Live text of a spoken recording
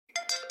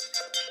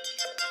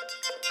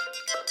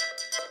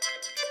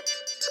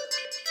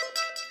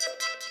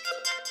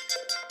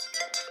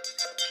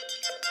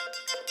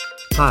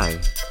Hi,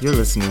 you're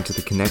listening to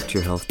the Connect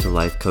Your Health to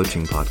Life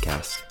coaching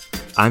podcast.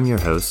 I'm your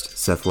host,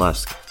 Seth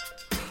Lusk.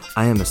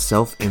 I am a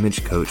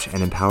self-image coach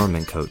and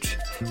empowerment coach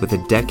with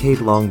a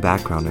decade-long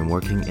background in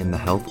working in the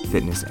health,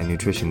 fitness, and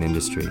nutrition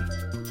industry.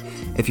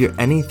 If you're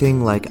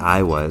anything like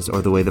I was,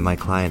 or the way that my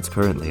clients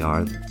currently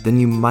are, then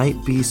you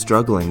might be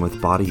struggling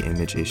with body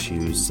image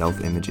issues,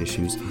 self-image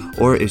issues,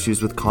 or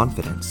issues with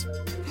confidence.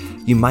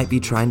 You might be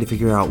trying to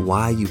figure out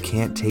why you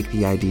can't take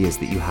the ideas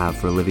that you have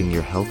for living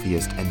your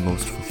healthiest and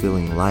most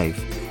fulfilling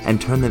life and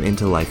turn them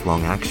into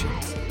lifelong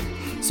actions.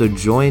 So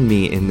join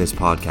me in this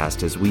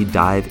podcast as we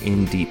dive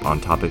in deep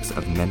on topics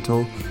of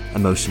mental,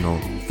 emotional,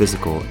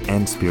 physical,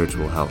 and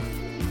spiritual health.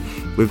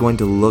 We're going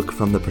to look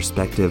from the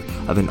perspective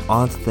of an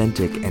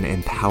authentic and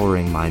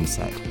empowering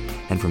mindset,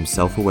 and from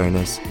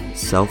self-awareness,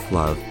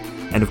 self-love,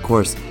 and of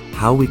course,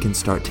 how we can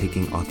start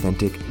taking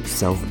authentic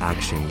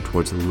self-action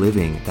towards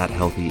living that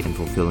healthy and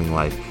fulfilling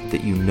life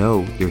that you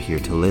know you're here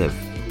to live.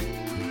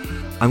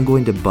 I'm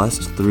going to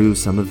bust through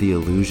some of the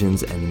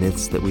illusions and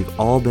myths that we've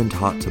all been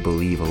taught to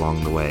believe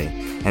along the way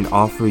and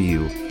offer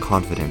you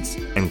confidence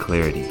and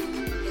clarity.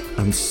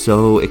 I'm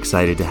so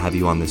excited to have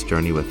you on this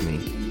journey with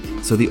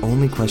me. So the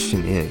only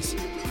question is,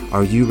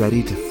 are you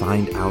ready to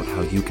find out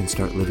how you can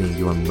start living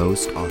your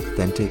most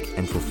authentic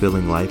and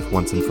fulfilling life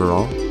once and for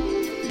all?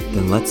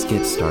 Then let's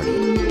get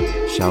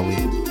started, shall we?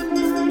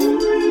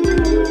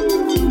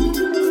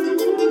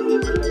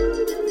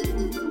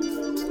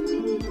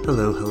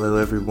 Hello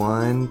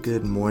everyone.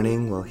 Good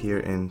morning. Well, here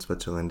in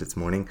Switzerland it's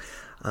morning.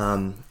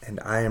 And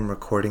I am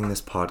recording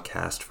this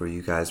podcast for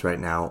you guys right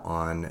now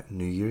on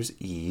New Year's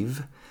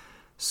Eve.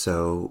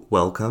 So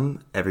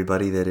welcome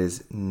everybody that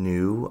is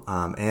new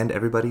and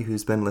everybody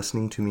who's been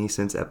listening to me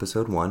since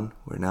episode 1.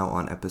 We're now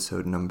on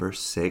episode number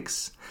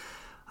 6.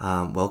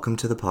 Welcome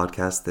to the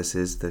podcast. This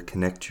is the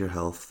Connect Your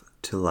Health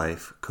to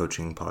Life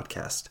coaching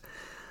podcast.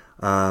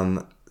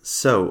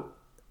 So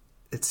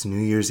it's New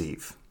Year's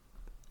Eve.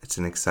 It's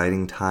an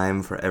exciting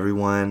time for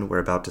everyone. We're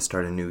about to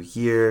start a new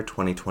year.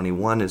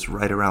 2021 is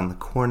right around the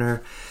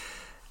corner.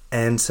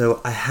 And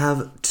so I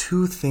have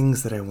 2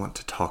 things that I want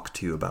to talk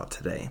to you about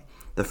today.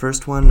 The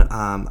first one,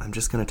 I'm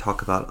just going to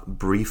talk about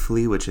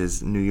briefly, which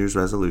is New Year's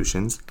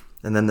resolutions.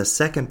 And then the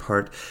second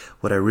part,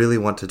 what I really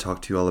want to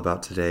talk to you all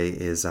about today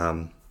is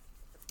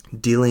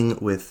dealing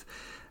with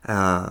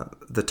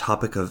the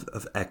topic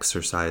of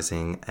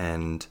exercising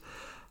and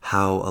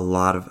how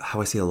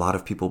I see a lot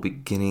of people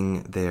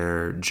beginning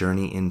their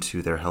journey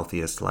into their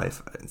healthiest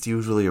life. It's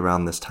usually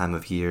around this time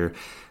of year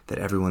that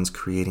everyone's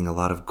creating a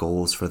lot of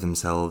goals for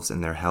themselves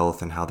and their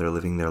health and how they're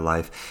living their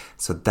life.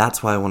 So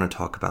that's why I want to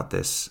talk about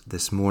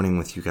this morning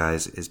with you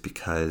guys, is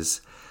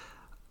because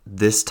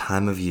this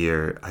time of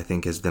year, I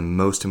think, is the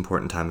most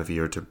important time of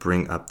year to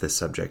bring up this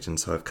subject. And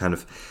so I've kind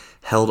of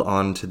held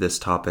on to this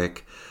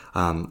topic.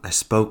 I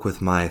spoke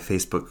with my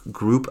Facebook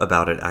group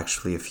about it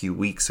actually a few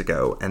weeks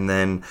ago, and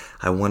then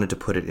I wanted to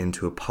put it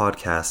into a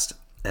podcast,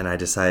 and I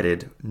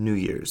decided New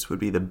Year's would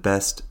be the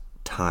best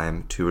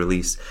time to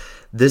release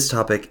this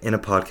topic in a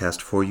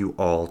podcast for you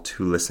all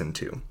to listen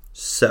to.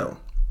 So,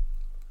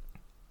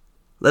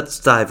 let's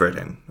dive right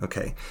in.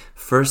 Okay,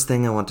 first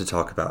thing I want to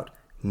talk about,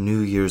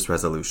 New Year's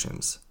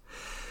resolutions.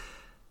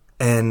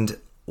 And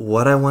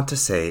what I want to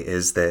say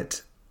is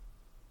that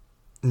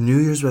New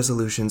Year's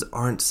resolutions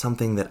aren't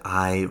something that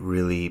I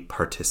really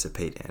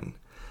participate in.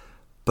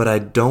 But I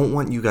don't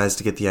want you guys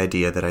to get the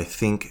idea that I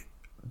think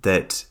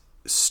that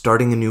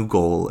starting a new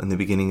goal in the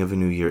beginning of a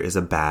new year is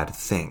a bad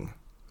thing.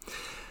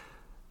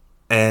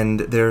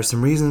 And there are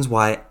some reasons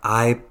why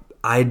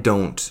I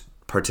don't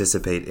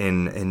participate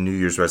in New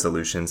Year's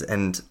resolutions,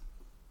 and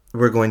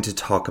we're going to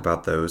talk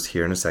about those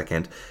here in a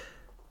second.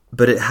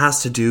 But it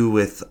has to do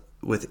with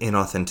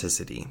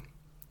inauthenticity.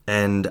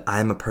 And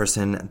I'm a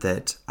person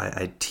that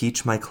I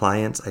teach my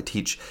clients, I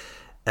teach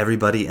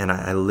everybody, and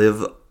I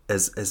live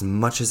as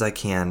much as I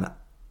can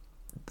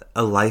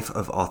a life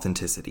of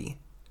authenticity.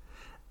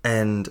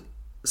 And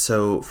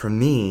so for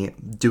me,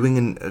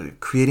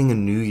 creating a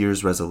New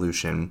Year's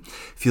resolution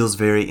feels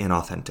very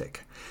inauthentic.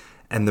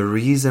 And the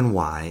reason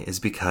why is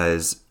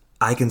because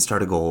I can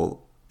start a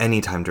goal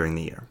anytime during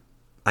the year.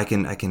 I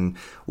can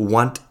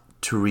want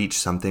to reach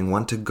something,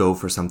 want to go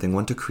for something,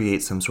 want to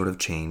create some sort of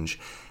change,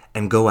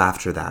 and go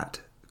after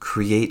that.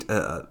 Create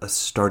a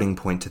starting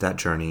point to that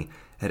journey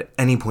at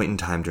any point in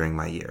time during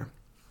my year.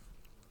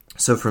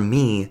 So for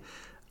me,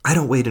 I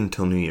don't wait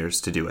until New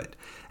Year's to do it.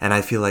 And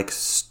I feel like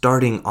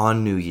starting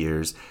on New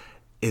Year's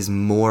is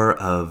more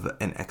of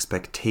an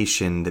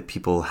expectation that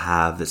people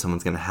have, that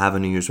someone's going to have a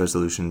New Year's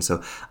resolution.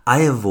 So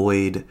I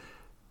avoid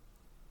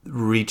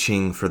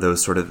reaching for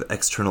those sort of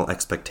external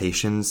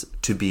expectations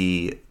to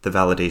be the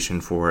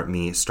validation for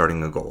me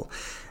starting a goal.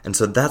 And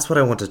so that's what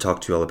I want to talk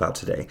to you all about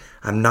today.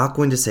 I'm not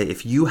going to say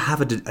if you have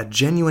a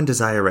genuine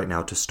desire right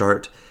now to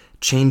start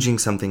changing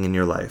something in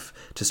your life,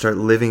 to start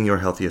living your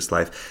healthiest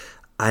life,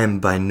 I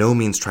am by no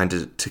means trying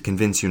to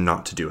convince you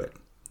not to do it.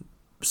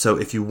 So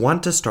if you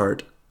want to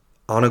start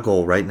on a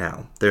goal right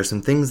now, there are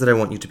some things that I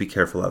want you to be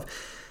careful of.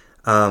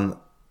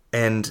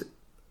 And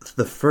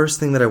the first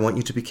thing that I want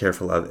you to be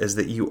careful of is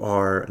that you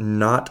are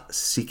not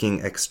seeking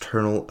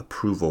external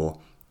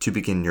approval to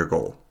begin your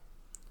goal.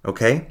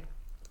 Okay?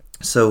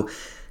 So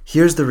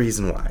here's the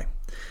reason why.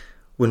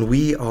 When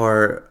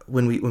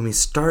we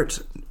start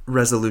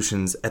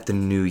resolutions at the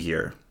new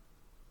year,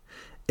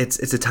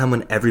 it's a time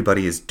when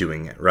everybody is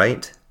doing it,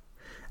 right?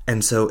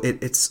 And so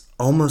it's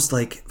almost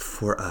like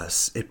for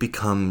us, it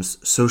becomes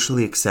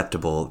socially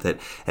acceptable that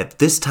at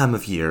this time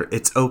of year,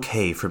 it's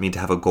okay for me to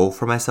have a goal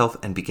for myself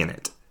and begin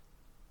it.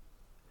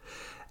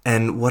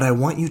 And what I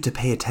want you to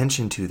pay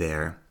attention to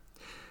there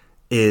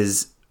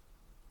is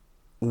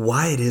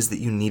why it is that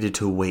you needed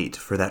to wait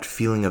for that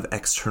feeling of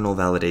external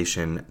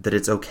validation that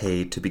it's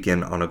okay to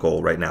begin on a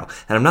goal right now.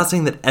 And I'm not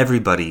saying that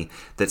everybody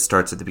that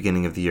starts at the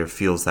beginning of the year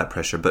feels that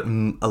pressure, but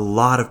a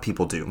lot of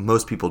people do.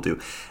 Most people do.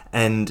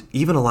 And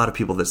even a lot of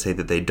people that say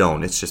that they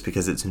don't. It's just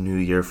because it's a new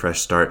year,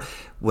 fresh start.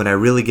 When I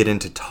really get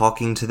into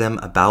talking to them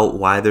about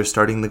why they're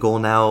starting the goal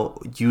now,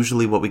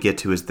 usually what we get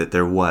to is that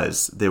there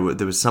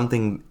was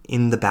something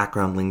in the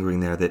background lingering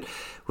there that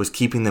was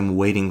keeping them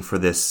waiting for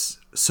this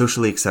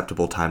socially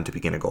acceptable time to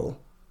begin a goal.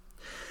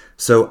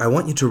 So I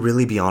want you to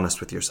really be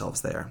honest with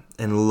yourselves there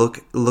and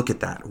look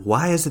at that.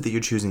 Why is it that you're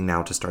choosing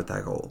now to start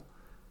that goal?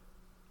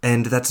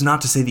 And that's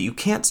not to say that you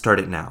can't start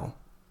it now,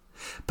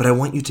 but I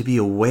want you to be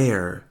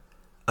aware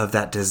of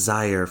that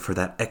desire for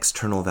that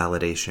external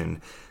validation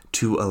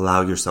to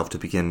allow yourself to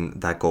begin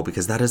that goal,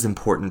 because that is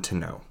important to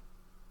know.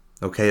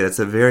 Okay, that's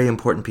a very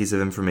important piece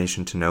of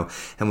information to know.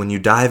 And when you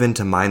dive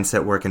into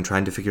mindset work and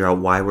trying to figure out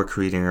why we're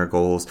creating our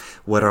goals,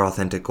 what our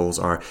authentic goals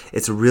are,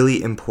 it's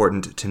really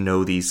important to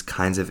know these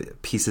kinds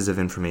of pieces of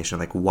information.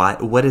 Like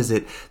what is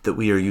it that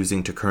we are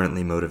using to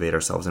currently motivate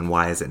ourselves, and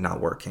why is it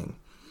not working?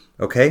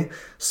 Okay,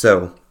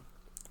 so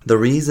the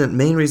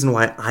main reason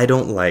why I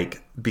don't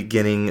like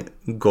beginning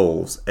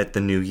goals at the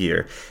new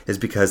year is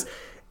because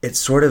it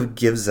sort of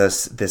gives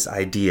us this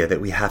idea that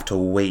we have to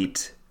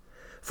wait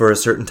for a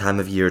certain time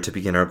of year to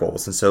begin our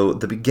goals. And so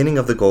the beginning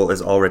of the goal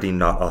is already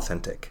not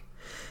authentic.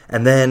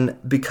 And then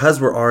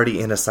because we're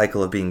already in a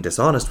cycle of being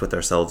dishonest with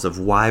ourselves of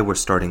why we're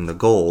starting the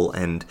goal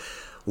and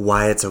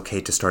why it's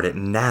okay to start it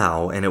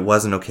now, and it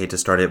wasn't okay to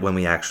start it when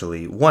we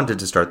actually wanted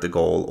to start the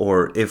goal,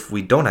 or if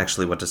we don't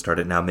actually want to start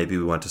it now, maybe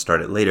we want to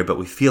start it later, but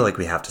we feel like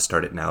we have to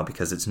start it now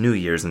because it's New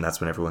Year's and that's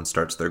when everyone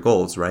starts their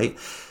goals, right?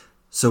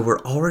 So we're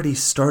already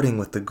starting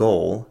with the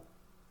goal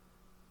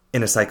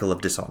in a cycle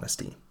of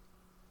dishonesty.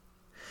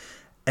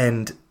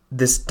 And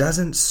this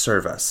doesn't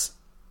serve us,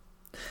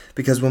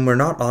 because when we're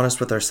not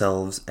honest with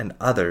ourselves and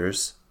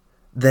others,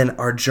 then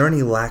our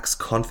journey lacks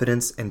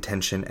confidence,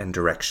 intention, and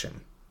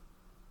direction.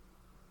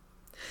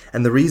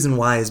 And the reason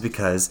why is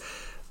because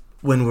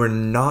when we're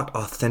not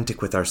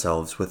authentic with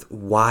ourselves, with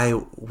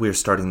why we're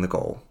starting the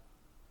goal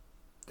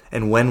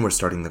and when we're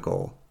starting the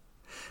goal,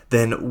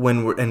 then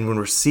when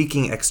we're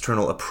seeking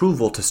external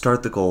approval to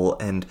start the goal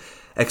and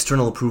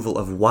external approval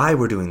of why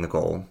we're doing the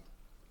goal,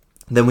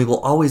 then we will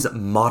always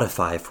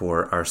modify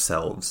for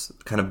ourselves,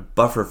 kind of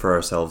buffer for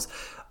ourselves,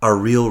 our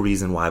real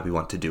reason why we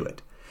want to do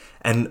it.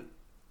 And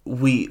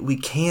we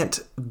can't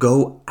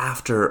go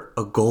after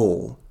a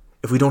goal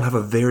if we don't have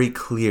a very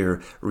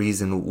clear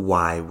reason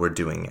why we're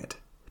doing it.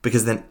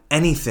 Because then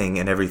anything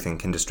and everything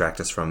can distract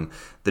us from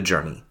the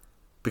journey,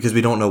 because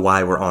we don't know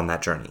why we're on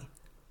that journey.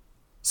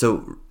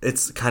 So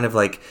it's kind of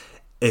like,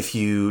 if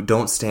you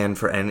don't stand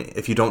for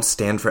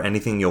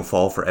anything, you'll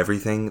fall for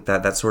everything.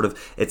 That sort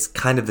of, it's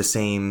kind of the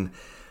same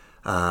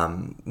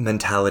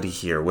mentality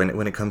here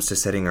when it comes to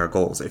setting our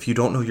goals. If you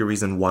don't know your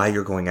reason why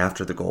you're going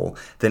after the goal,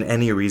 then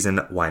any reason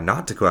why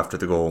not to go after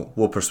the goal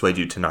will persuade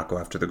you to not go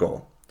after the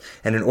goal.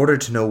 And in order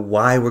to know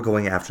why we're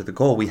going after the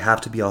goal, we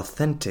have to be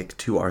authentic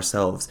to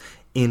ourselves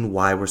in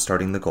why we're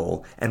starting the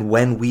goal and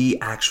when we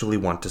actually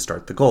want to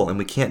start the goal. And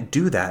we can't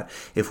do that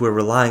if we're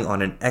relying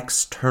on an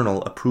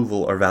external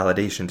approval or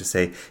validation to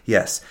say,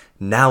 yes,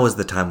 now is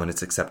the time when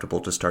it's acceptable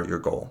to start your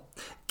goal.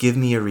 Give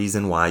me a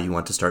reason why you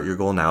want to start your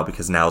goal now,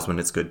 because now's when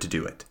it's good to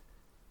do it.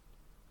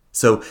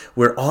 So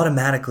we're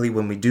automatically,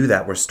 when we do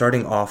that, we're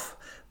starting off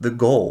the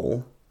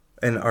goal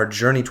and our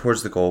journey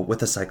towards the goal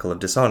with a cycle of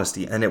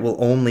dishonesty, and it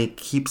will only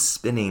keep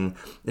spinning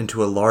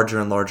into a larger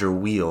and larger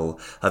wheel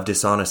of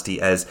dishonesty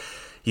as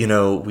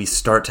we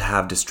start to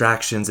have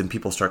distractions and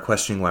people start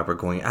questioning why we're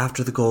going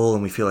after the goal,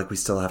 and we feel like we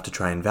still have to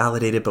try and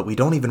validate it, but we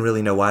don't even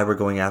really know why we're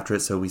going after it,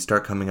 so we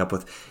start coming up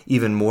with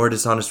even more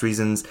dishonest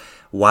reasons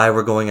why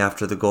we're going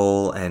after the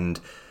goal, and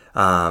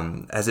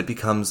as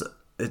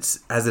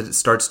it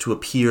starts to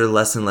appear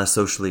less and less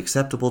socially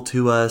acceptable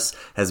to us,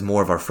 as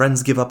more of our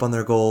friends give up on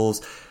their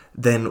goals,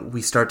 then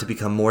we start to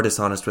become more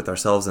dishonest with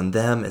ourselves and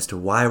them as to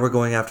why we're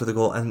going after the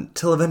goal,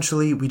 until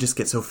eventually we just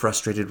get so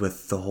frustrated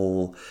with the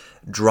whole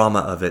drama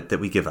of it that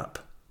we give up.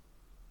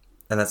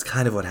 And that's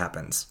kind of what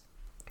happens.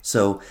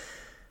 So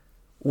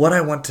what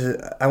I want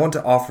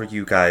to offer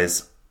you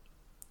guys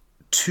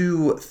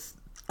two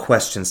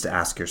questions to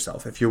ask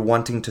yourself if you're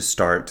wanting to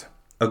start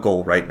a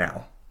goal right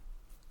now,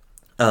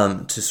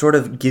 to sort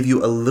of give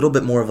you a little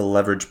bit more of a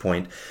leverage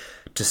point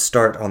to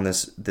start on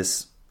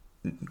this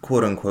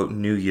quote-unquote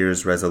New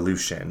Year's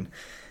resolution.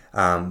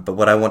 But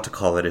what I want to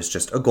call it is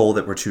just a goal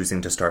that we're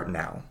choosing to start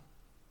now.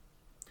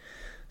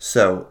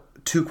 So,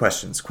 2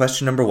 questions.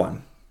 Question number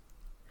 1.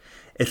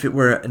 If it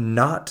were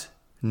not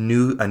a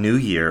new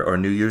year or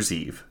New Year's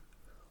Eve,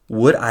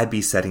 would I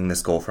be setting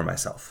this goal for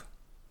myself?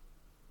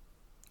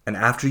 And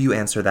after you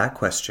answer that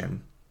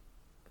question,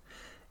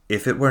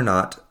 if it were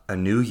not a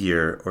new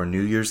year or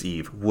New Year's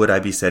Eve, would I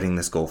be setting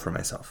this goal for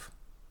myself?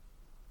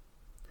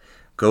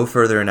 Go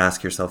further and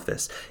ask yourself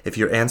this. If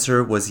your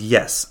answer was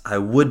yes, I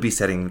would be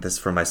setting this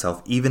for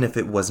myself, even if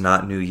it was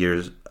not a new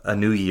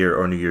year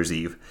or New Year's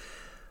Eve,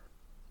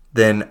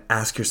 then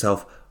ask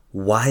yourself,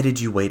 why did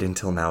you wait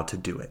until now to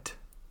do it?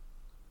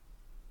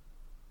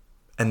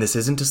 And this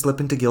isn't to slip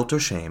into guilt or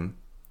shame.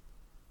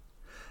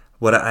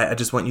 I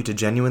just want you to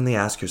genuinely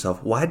ask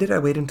yourself, why did I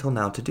wait until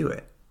now to do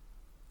it?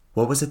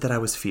 What was it that I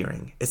was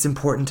fearing? It's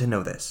important to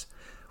know this.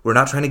 We're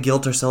not trying to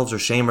guilt ourselves or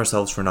shame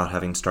ourselves for not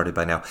having started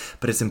by now,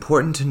 but it's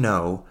important to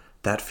know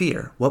that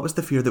fear. What was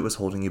the fear that was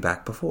holding you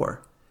back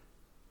before?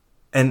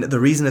 And the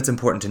reason it's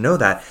important to know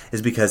that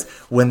is because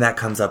when that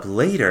comes up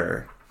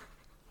later,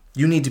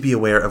 you need to be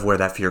aware of where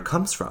that fear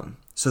comes from,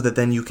 so that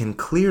then you can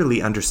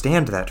clearly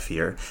understand that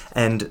fear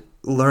and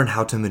learn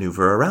how to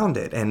maneuver around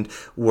it and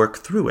work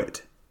through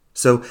it.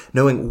 So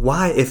knowing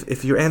why,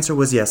 if your answer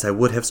was yes, I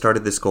would have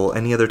started this goal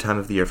any other time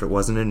of the year if it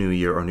wasn't a New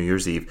Year or New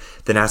Year's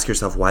Eve, then ask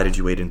yourself, why did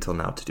you wait until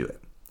now to do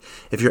it?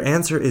 If your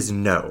answer is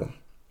no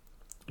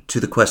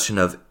to the question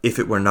of, if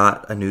it were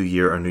not a New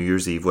Year or New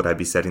Year's Eve, would I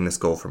be setting this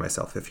goal for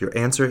myself? If your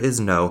answer is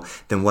no,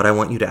 then what I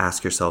want you to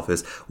ask yourself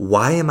is,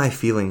 why am I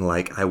feeling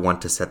like I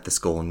want to set this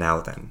goal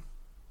now then?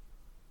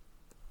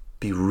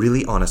 Be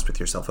really honest with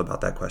yourself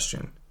about that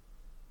question.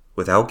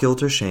 Without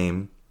guilt or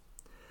shame,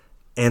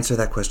 answer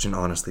that question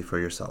honestly for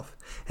yourself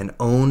and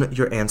own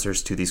your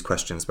answers to these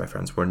questions, my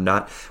friends. We're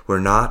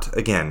not,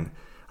 again,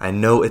 I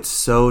know it's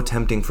so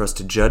tempting for us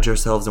to judge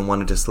ourselves and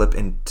wanted to slip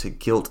into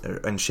guilt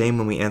and shame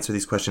when we answer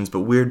these questions, but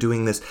we're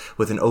doing this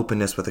with an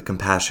openness, with a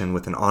compassion,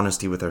 with an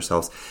honesty with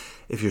ourselves.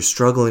 If you're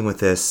struggling with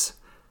this,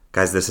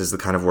 guys, this is the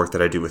kind of work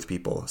that I do with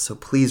people. So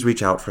please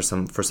reach out for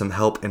some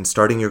help in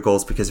starting your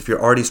goals, because if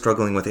you're already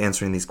struggling with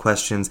answering these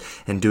questions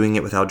and doing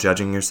it without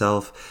judging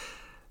yourself,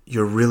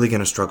 you're really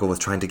going to struggle with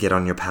trying to get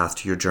on your path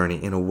to your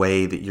journey in a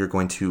way that you're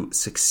going to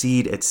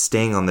succeed at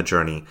staying on the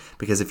journey.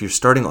 Because if you're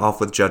starting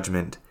off with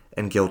judgment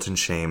and guilt and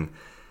shame,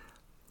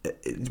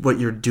 what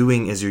you're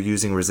doing is you're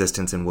using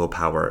resistance and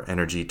willpower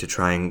energy to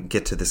try and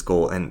get to this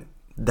goal. And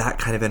that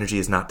kind of energy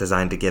is not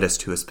designed to get us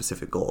to a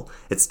specific goal.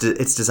 It's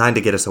designed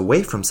to get us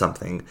away from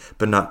something,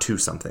 but not to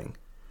something.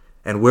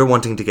 And we're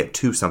wanting to get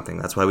to something.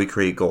 That's why we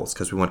create goals,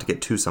 because we want to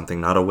get to something,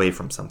 not away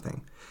from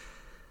something.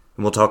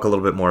 And we'll talk a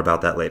little bit more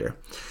about that later.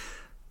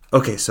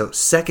 Okay, so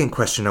second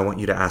question I want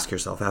you to ask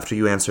yourself after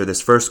you answer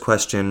this first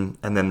question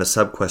and then the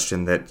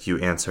sub-question that you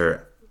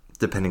answer,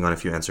 depending on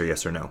if you answer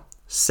yes or no.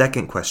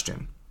 Second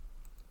question: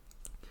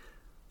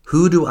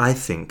 who do I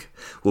think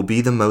will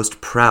be the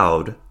most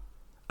proud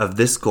of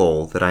this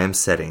goal that I am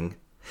setting,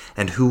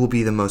 and who will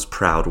be the most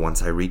proud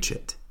once I reach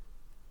it?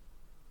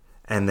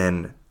 And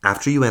then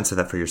after you answer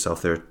that for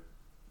yourself,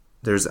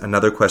 there's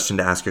another question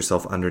to ask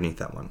yourself underneath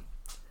that one.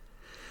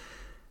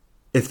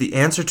 If the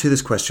answer to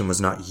this question was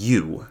not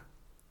you,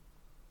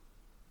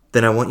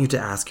 then I want you to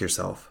ask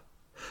yourself,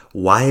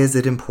 why is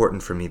it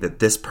important for me that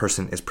this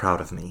person is proud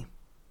of me?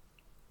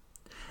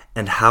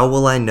 And how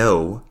will I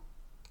know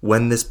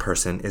when this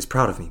person is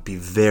proud of me? Be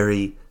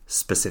very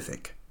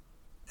specific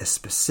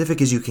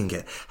as you can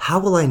get. How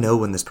will I know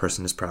when this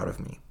person is proud of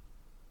me?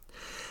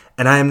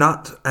 And I'm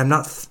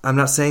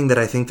not saying that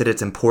I think that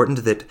it's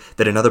important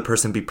that another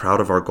person be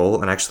proud of our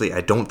goal. And actually,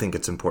 I don't think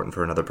it's important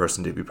for another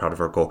person to be proud of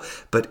our goal.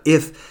 But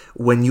if,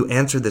 when you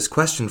answer this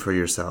question for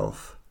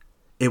yourself,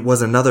 it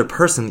was another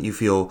person that you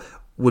feel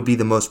would be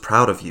the most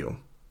proud of you,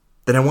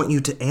 then I want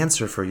you to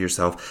answer for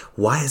yourself,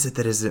 why is it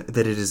that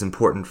it is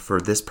important for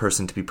this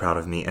person to be proud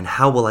of me, and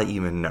how will I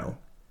even know?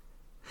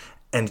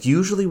 And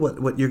usually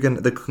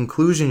the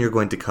conclusion you're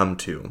going to come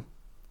to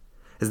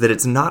is that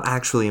it's not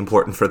actually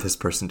important for this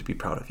person to be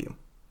proud of you.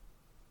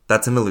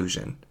 That's an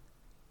illusion.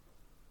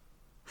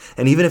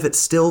 And even if it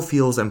still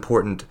feels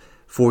important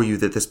for you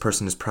that this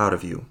person is proud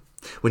of you,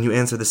 when you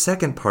answer the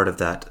second part of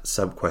that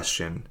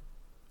sub-question,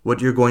 what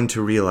you're going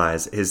to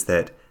realize is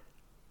that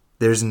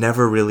there's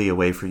never really a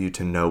way for you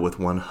to know with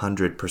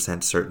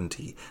 100%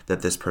 certainty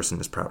that this person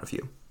is proud of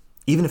you,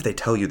 even if they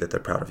tell you that they're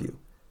proud of you.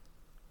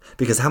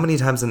 Because how many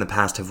times in the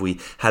past have we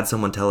had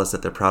someone tell us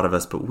that they're proud of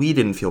us, but we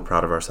didn't feel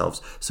proud of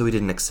ourselves, so we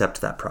didn't accept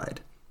that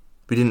pride.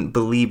 We didn't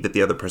believe that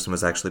the other person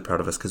was actually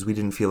proud of us because we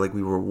didn't feel like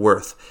we were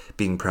worth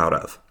being proud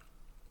of.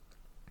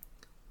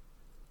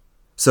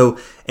 So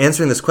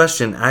answering this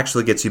question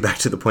actually gets you back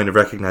to the point of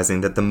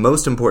recognizing that the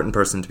most important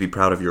person to be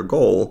proud of your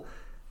goal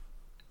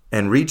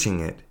and reaching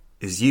it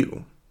is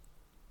you.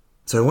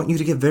 So I want you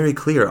to get very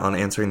clear on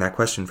answering that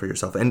question for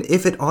yourself. And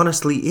if it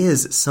honestly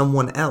is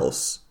someone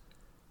else,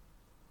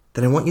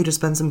 then I want you to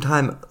spend some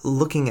time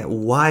looking at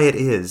why it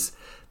is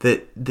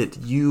that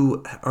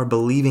you are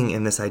believing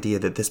in this idea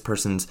that this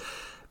person's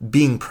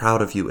being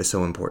proud of you is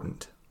so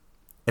important.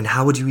 And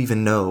how would you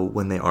even know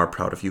when they are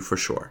proud of you for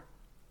sure?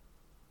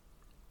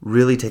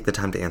 Really take the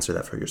time to answer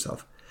that for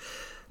yourself.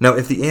 Now,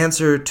 if the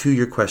answer to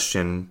your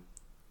question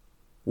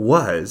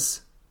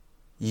was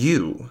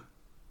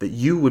that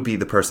you would be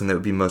the person that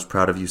would be most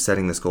proud of you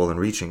setting this goal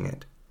and reaching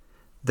it,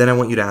 then I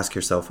want you to ask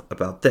yourself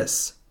about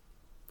this.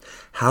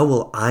 How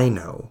will I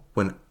know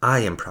when I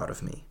am proud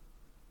of me?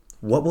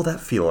 What will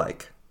that feel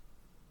like?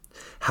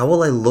 How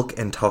will I look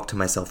and talk to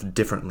myself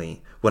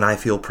differently when I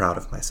feel proud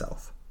of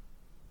myself?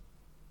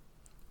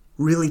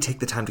 Really take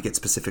the time to get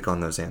specific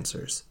on those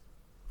answers.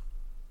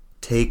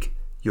 Take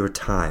your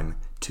time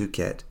to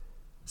get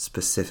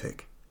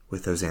specific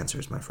with those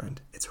answers, my friend.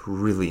 It's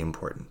really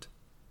important.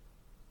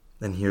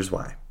 And here's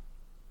why.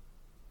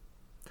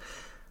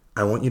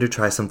 I want you to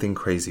try something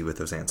crazy with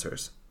those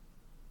answers.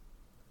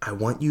 I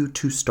want you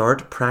to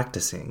start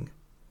practicing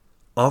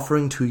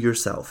offering to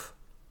yourself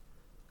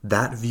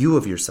that view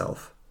of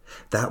yourself,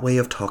 that way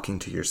of talking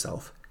to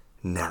yourself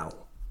now.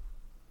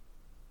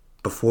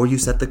 Before you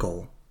set the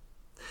goal,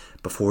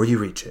 before you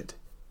reach it,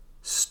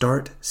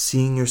 start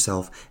seeing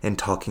yourself and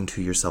talking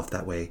to yourself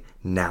that way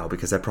now,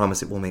 because I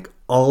promise it will make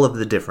all of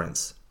the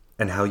difference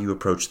in how you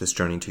approach this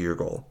journey to your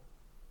goal.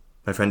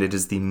 My friend, it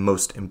is the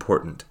most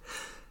important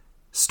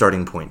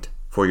starting point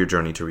for your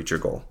journey to reach your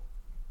goal.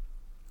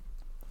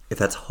 If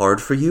that's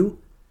hard for you,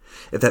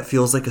 if that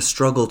feels like a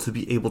struggle to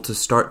be able to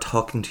start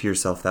talking to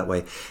yourself that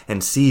way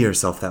and see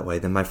yourself that way,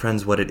 then my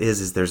friends, what it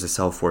is there's a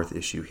self-worth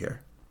issue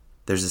here.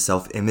 There's a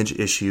self-image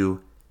issue,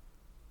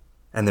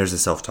 and there's a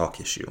self-talk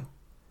issue.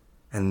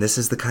 And this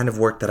is the kind of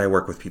work that I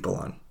work with people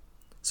on.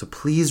 So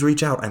please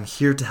reach out. I'm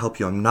here to help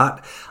you.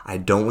 I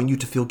don't want you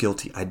to feel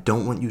guilty. I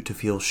don't want you to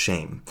feel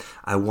shame.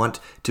 I want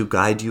to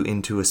guide you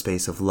into a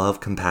space of love,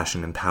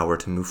 compassion, and power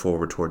to move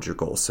forward towards your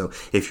goals. So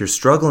if you're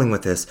struggling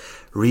with this,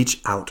 reach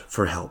out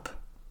for help.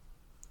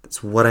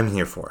 That's what I'm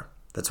here for.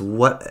 That's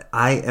what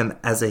I am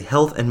as a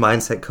health and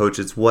mindset coach.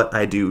 It's what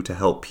I do to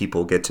help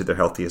people get to their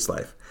healthiest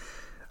life.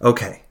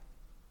 Okay.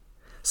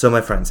 So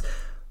my friends,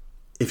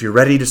 if you're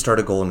ready to start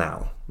a goal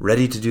now,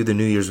 ready to do the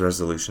New Year's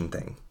resolution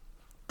thing,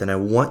 then I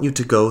want you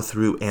to go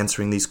through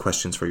answering these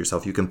questions for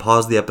yourself. You can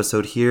pause the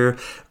episode here,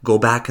 go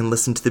back and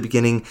listen to the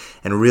beginning,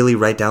 and really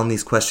write down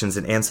these questions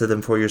and answer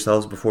them for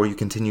yourselves before you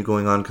continue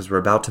going on, because we're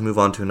about to move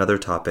on to another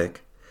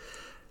topic.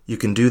 You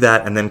can do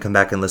that and then come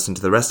back and listen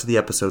to the rest of the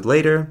episode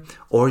later,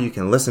 or you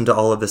can listen to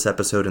all of this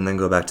episode and then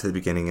go back to the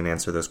beginning and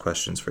answer those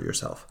questions for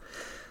yourself.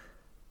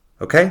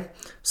 Okay?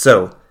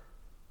 So,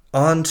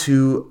 on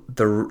to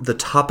the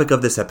topic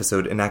of this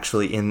episode, and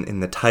actually in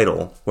the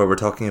title, where we're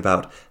talking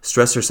about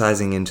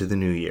stressorcising into the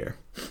new year.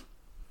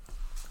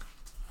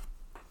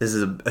 This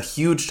is a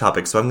huge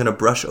topic, so I'm going to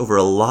brush over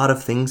a lot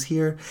of things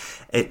here.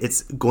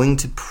 It's going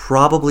to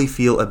probably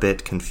feel a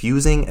bit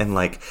confusing and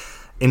like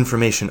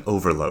information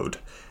overload.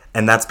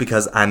 And that's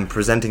because I'm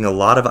presenting a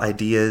lot of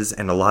ideas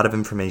and a lot of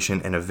information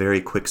in a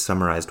very quick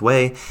summarized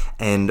way.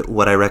 And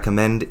what I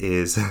recommend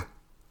is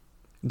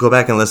go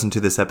back and listen to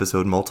this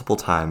episode multiple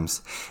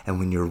times, and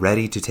when you're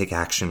ready to take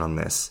action on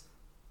this,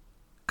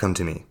 come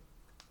to me.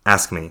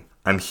 Ask me.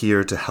 I'm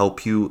here to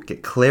help you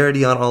get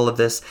clarity on all of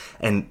this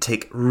and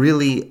take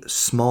really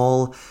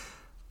small,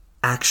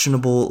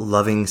 actionable,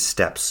 loving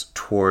steps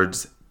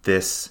towards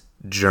this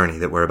journey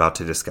that we're about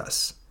to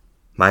discuss.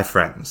 My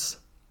friends,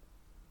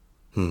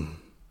 in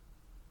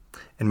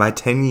my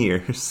 10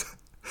 years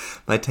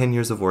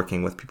of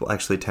working with people,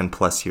 actually 10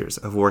 plus years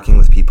of working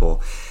with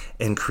people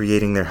and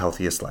creating their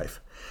healthiest life,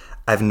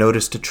 I've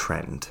noticed a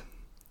trend,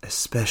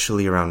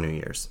 especially around New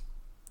Year's,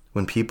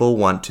 when people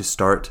want to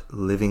start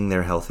living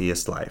their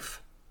healthiest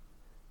life.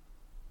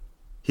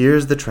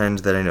 Here's the trend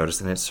that I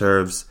noticed, and it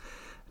serves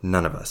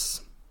none of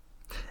us.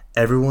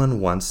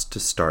 Everyone wants to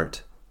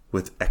start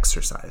with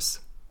exercise.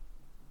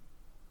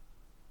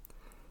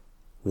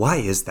 Why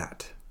is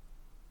that?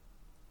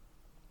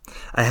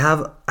 I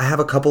have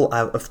a couple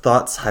of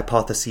thoughts,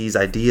 hypotheses,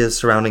 ideas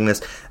surrounding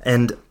this,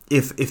 and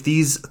if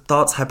these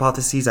thoughts,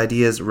 hypotheses,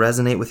 ideas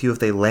resonate with you, if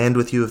they land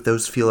with you, if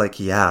those feel like,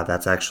 yeah,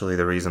 that's actually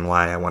the reason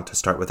why I want to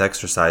start with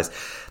exercise,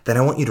 then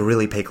I want you to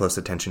really pay close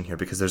attention here,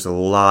 because there's a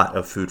lot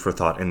of food for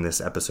thought in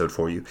this episode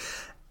for you.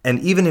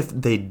 And even if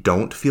they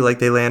don't feel like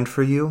they land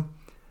for you,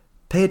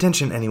 pay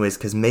attention anyways,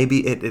 because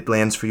maybe it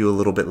lands for you a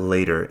little bit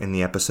later in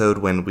the episode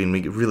when we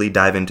really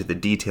dive into the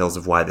details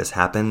of why this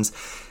happens.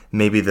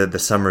 Maybe the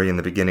summary in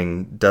the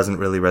beginning doesn't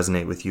really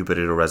resonate with you, but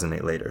it'll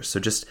resonate later. So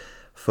just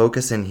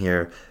focus in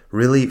here,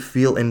 really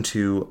feel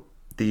into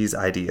these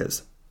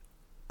ideas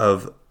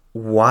of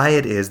why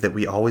it is that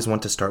we always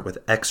want to start with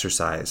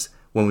exercise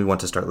when we want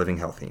to start living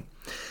healthy.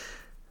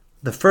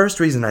 The first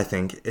reason, I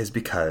think, is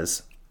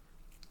because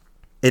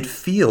it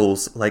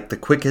feels like the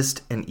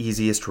quickest and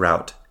easiest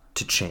route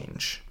to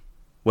change.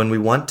 When we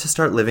want to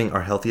start living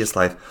our healthiest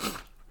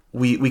life,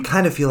 we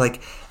kind of feel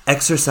like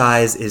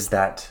exercise is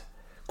that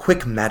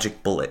quick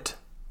magic bullet.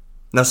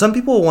 Now, some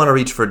people will want to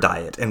reach for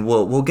diet, and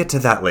we'll get to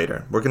that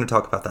later. We're going to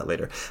talk about that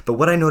later. But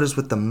what I notice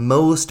with the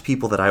most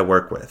people that I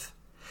work with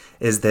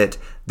is that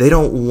they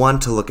don't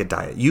want to look at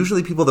diet.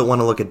 Usually people that want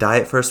to look at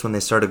diet first when they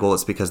start a goal,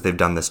 it's because they've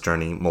done this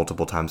journey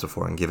multiple times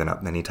before and given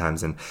up many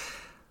times. And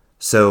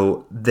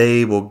so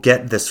they will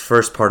get this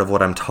first part of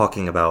what I'm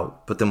talking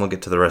about, but then we'll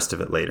get to the rest of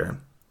it later.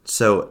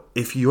 So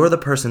if you're the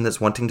person that's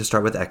wanting to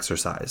start with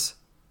exercise,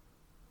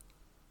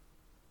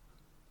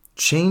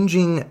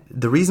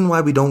 the reason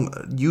why we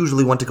don't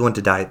usually want to go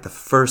into diet the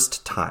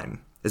first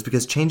time is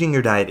because changing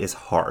your diet is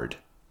hard.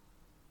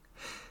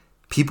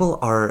 People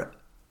are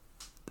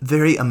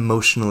very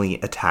emotionally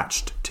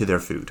attached to their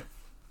food.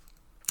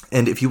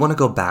 And if you want to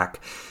go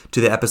back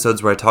to the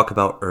episodes where I talk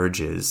about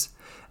urges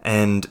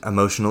and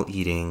emotional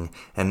eating,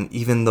 and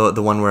even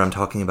the one where I'm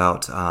talking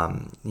about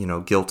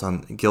guilt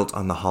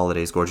on the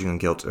holidays, gorging on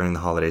guilt during the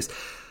holidays,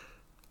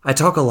 I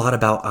talk a lot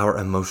about our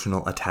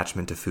emotional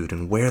attachment to food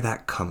and where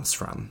that comes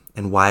from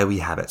and why we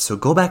have it. So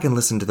go back and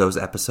listen to those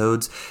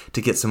episodes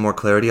to get some more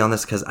clarity on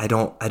this, because I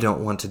don't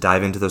want to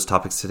dive into those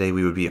topics today.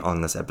 We would be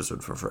on this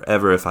episode for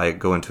forever if I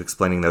go into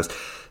explaining those.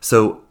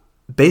 So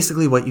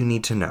basically what you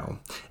need to know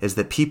is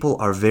that people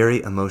are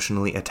very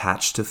emotionally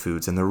attached to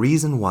foods, and the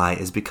reason why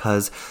is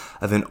because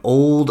of an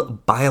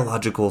old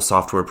biological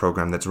software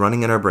program that's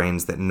running in our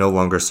brains that no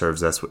longer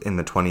serves us in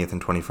the 20th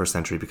and 21st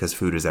century, because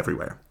food is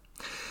everywhere.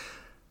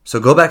 So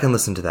go back and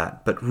listen to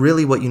that. But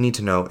really what you need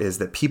to know is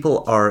that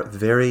people are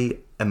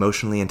very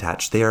emotionally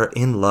attached. They are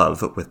in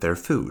love with their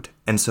food.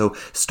 And so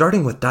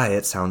starting with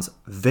diet sounds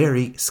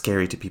very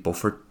scary to people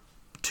for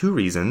two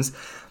reasons.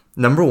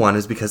 Number one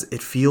is because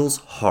it feels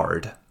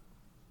hard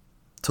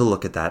to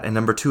look at that. And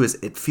number two is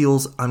it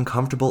feels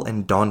uncomfortable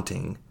and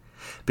daunting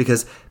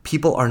because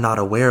people are not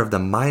aware of the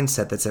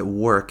mindset that's at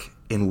work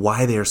in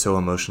why they are so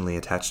emotionally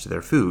attached to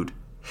their food.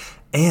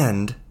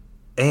 And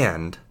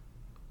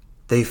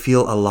they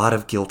feel a lot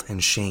of guilt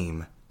and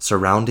shame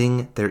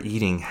surrounding their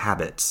eating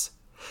habits.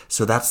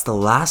 So that's the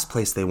last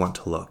place they want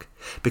to look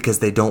because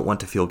they don't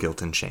want to feel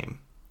guilt and shame.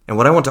 And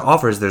what I want to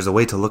offer is there's a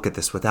way to look at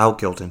this without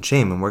guilt and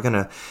shame, and we're going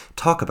to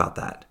talk about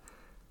that.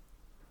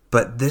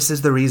 But this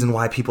is the reason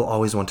why people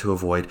always want to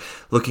avoid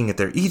looking at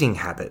their eating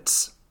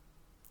habits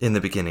in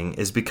the beginning,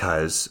 is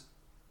because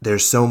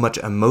there's so much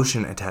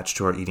emotion attached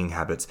to our eating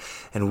habits,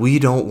 and we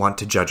don't want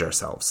to judge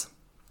ourselves.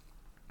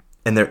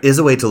 And there is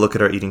a way to look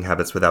at our eating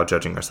habits without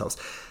judging ourselves.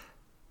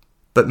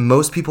 But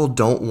most people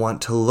don't want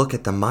to look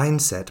at the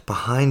mindset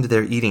behind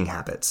their eating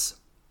habits,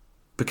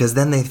 because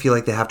then they feel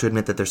like they have to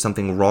admit that there's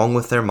something wrong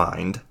with their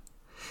mind.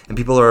 And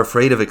people are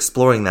afraid of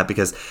exploring that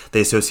because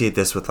they associate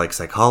this with like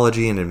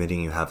psychology and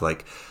admitting you have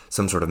like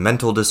some sort of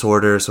mental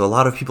disorder. So a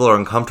lot of people are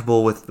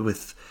uncomfortable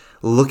with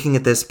looking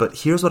at this. But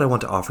here's what I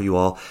want to offer you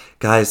all.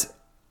 Guys,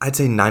 I'd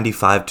say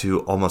 95 to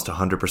almost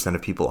 100%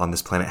 of people on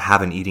this planet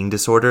have an eating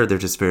disorder. They're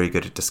just very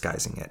good at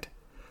disguising it.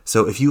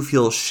 So if you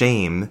feel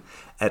shame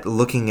at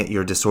looking at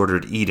your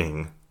disordered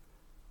eating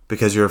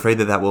because you're afraid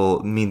that that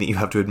will mean that you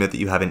have to admit that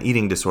you have an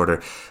eating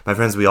disorder, my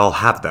friends, we all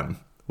have them.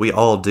 We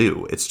all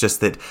do. It's just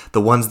that the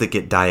ones that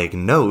get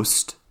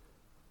diagnosed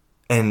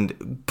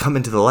and come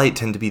into the light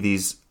tend to be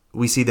these,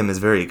 we see them as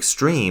very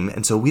extreme,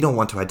 and so we don't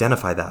want to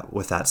identify that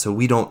with that. So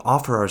we don't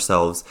offer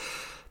ourselves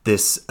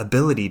this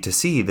ability to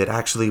see that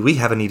actually we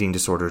have an eating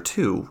disorder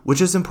too, which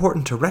is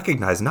important to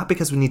recognize, not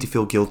because we need to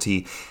feel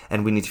guilty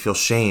and we need to feel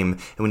shame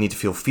and we need to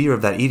feel fear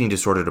of that eating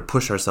disorder to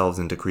push ourselves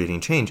into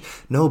creating change.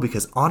 No,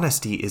 because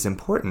honesty is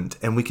important,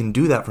 and we can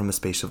do that from a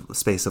space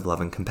of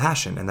love and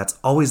compassion, and that's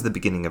always the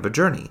beginning of a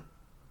journey.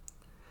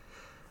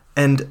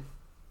 And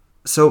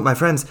so, my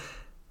friends,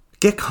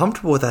 get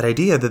comfortable with that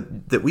idea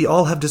that we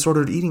all have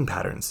disordered eating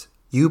patterns.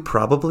 You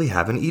probably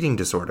have an eating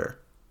disorder.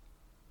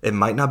 It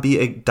might not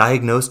be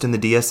diagnosed in the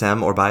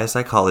DSM or by a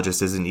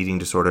psychologist as an eating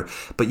disorder,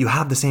 but you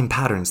have the same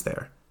patterns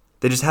there.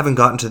 They just haven't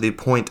gotten to the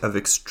point of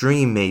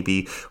extreme,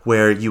 maybe,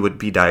 where you would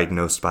be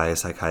diagnosed by a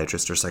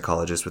psychiatrist or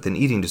psychologist with an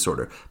eating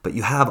disorder. But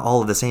you have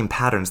all of the same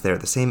patterns there,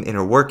 the same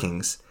inner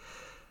workings.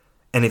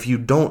 And if you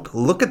don't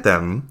look at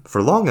them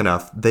for long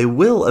enough, they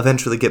will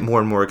eventually get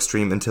more and more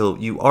extreme until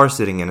you are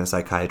sitting in a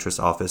psychiatrist's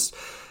office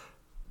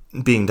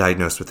being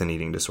diagnosed with an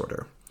eating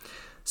disorder.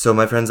 So,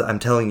 my friends, I'm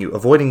telling you,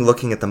 avoiding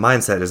looking at the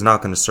mindset is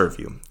not going to serve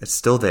you. It's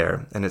still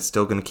there, and it's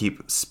still going to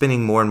keep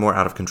spinning more and more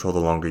out of control the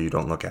longer you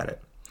don't look at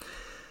it.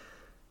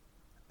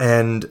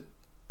 And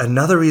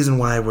another reason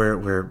why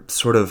we're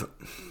sort of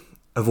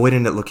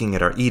avoiding looking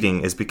at our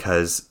eating is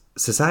because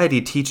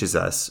society teaches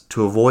us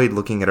to avoid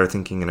looking at our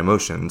thinking and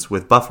emotions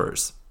with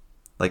buffers,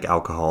 like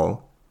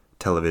alcohol,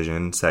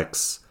 television,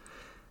 sex,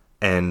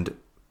 and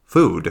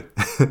food.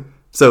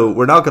 So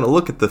we're not going to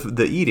look at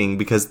the eating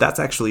because that's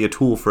actually a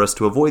tool for us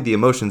to avoid the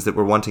emotions that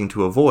we're wanting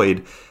to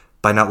avoid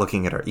by not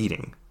looking at our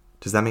eating.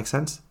 Does that make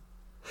sense?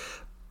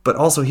 But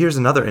also, here's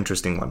another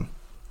interesting one.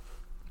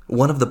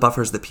 One of the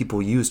buffers that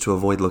people use to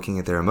avoid looking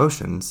at their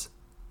emotions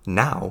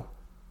now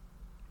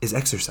is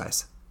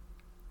exercise.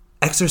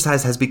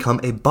 Exercise has become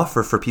a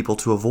buffer for people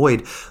to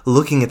avoid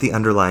looking at the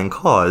underlying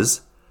cause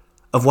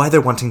of why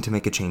they're wanting to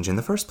make a change in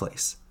the first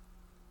place.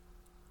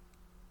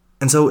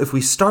 And so if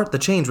we start the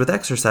change with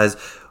exercise,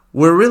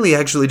 we're really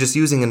actually just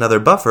using another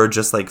buffer,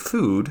 just like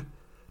food,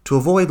 to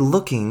avoid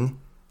looking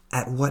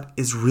at what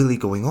is really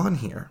going on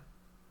here.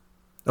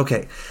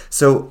 Okay,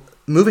 so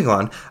moving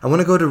on, I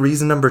want to go to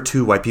reason number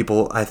 2 why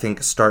people, I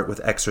think, start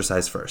with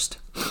exercise first.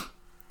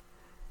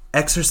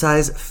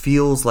 Exercise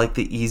feels like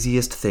the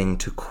easiest thing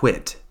to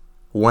quit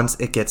once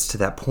it gets to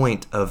that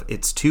point of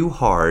it's too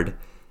hard.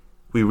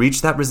 We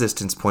reach that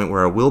resistance point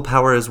where our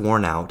willpower is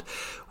worn out.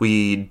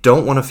 We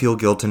don't want to feel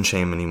guilt and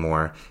shame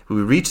anymore.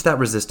 We reach that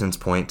resistance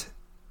point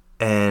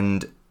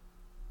and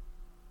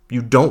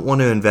you don't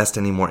want to invest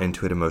any more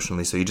into it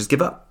emotionally, so you just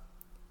give up.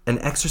 And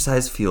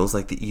exercise feels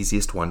like the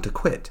easiest one to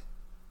quit.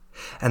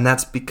 And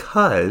that's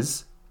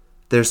because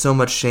there's so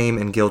much shame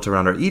and guilt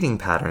around our eating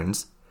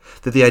patterns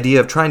that the idea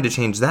of trying to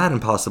change that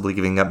and possibly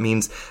giving up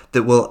means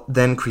that we'll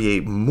then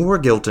create more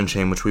guilt and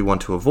shame, which we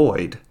want to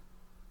avoid.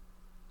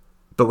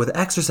 But with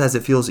exercise,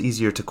 it feels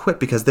easier to quit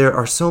because there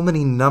are so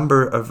many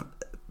number of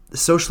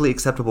socially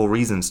acceptable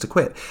reasons to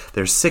quit.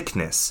 There's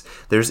sickness,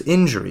 there's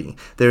injury,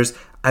 there's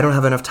I don't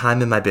have enough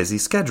time in my busy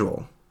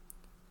schedule.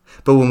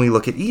 But when we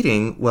look at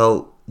eating,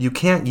 well, you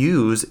can't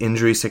use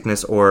injury,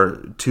 sickness,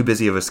 or too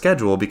busy of a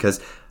schedule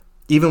because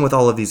even with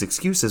all of these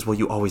excuses, well,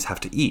 you always have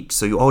to eat.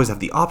 So you always have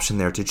the option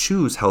there to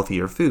choose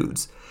healthier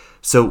foods.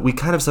 So we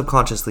kind of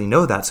subconsciously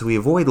know that, so we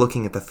avoid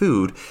looking at the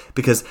food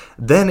because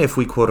then if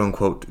we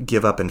quote-unquote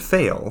give up and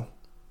fail,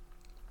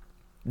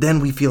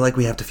 then we feel like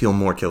we have to feel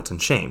more guilt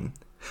and shame.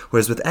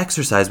 Whereas with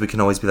exercise, we can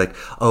always be like,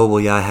 oh,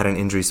 well, yeah, I had an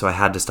injury, so I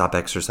had to stop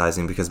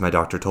exercising because my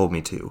doctor told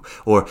me to.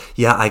 Or,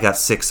 yeah, I got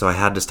sick, so I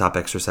had to stop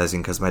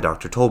exercising because my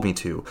doctor told me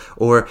to.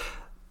 Or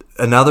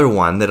another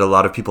one that a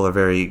lot of people are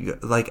very,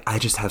 like, I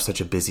just have such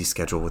a busy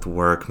schedule with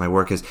work. My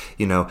work is,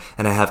 and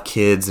I have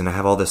kids and I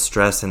have all this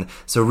stress. And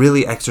so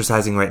really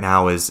exercising right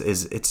now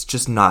it's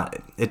just not,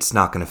 it's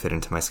not going to fit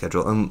into my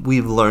schedule. And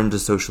we've learned to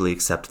socially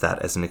accept that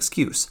as an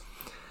excuse.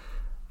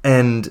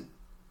 And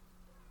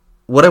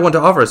what I want to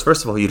offer is,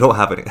 first of all, you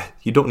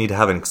don't need to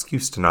have an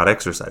excuse to not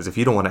exercise. If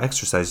you don't want to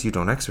exercise, you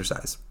don't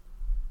exercise.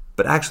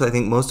 But actually, I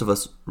think most of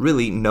us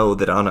really know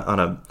that on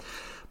a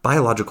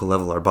biological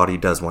level, our body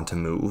does want to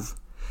move.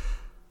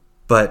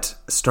 But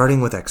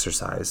starting with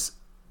exercise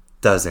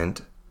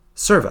doesn't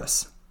serve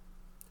us.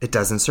 It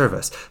doesn't serve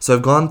us. So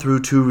I've gone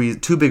through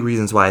two big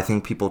reasons why I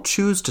think people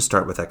choose to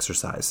start with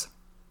exercise.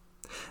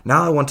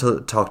 Now I want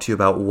to talk to you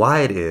about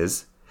why it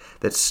is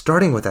that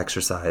starting with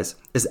exercise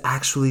is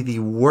actually the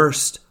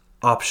worst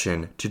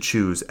option to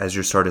choose as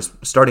your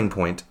starting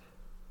point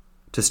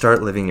to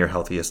start living your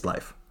healthiest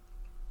life.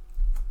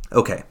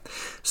 Okay,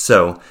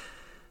 so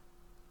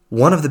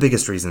one of the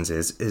biggest reasons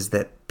is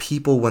that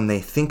people, when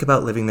they think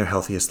about living their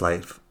healthiest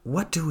life,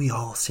 what do we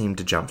all seem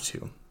to jump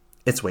to?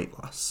 It's weight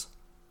loss.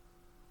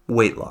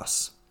 Weight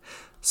loss.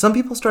 Some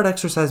people start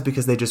exercise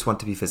because they just want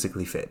to be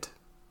physically fit.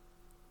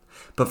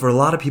 But for a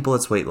lot of people,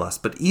 it's weight loss.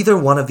 But either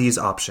one of these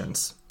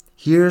options,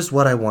 here's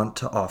what I want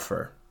to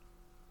offer.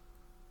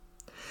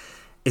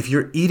 If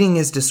your eating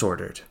is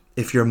disordered,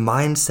 if your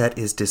mindset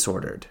is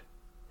disordered,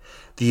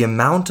 the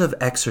amount of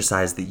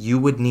exercise that you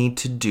would need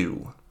to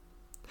do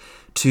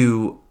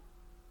to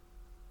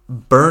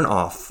burn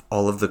off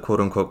all of the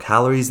quote-unquote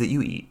calories that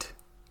you eat,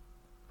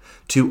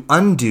 to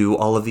undo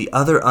all of the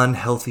other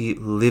unhealthy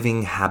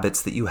living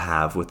habits that you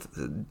have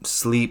with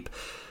sleep,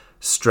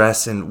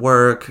 stress and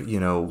work,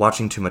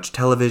 watching too much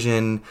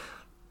television,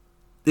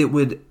 it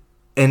would,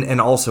 and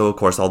also, of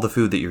course, all the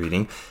food that you're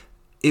eating,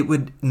 it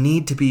would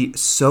need to be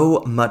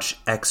so much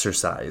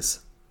exercise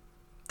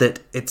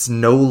that it's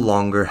no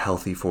longer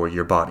healthy for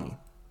your body.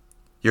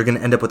 You're going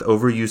to end up with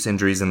overuse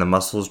injuries in the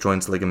muscles,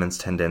 joints, ligaments,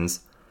 tendons.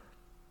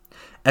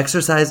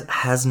 Exercise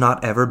has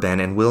not ever been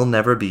and will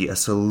never be a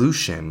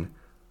solution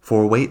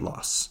for weight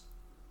loss.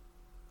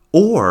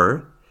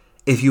 Or,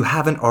 if you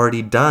haven't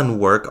already done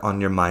work on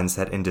your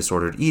mindset and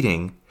disordered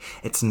eating,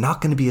 it's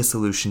not going to be a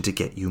solution to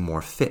get you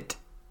more fit.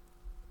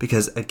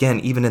 Because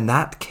again, even in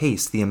that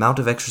case, the amount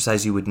of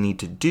exercise you would need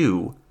to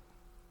do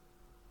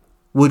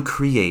would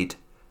create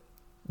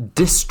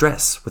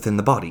distress within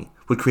the body,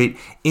 would create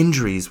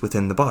injuries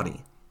within the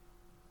body.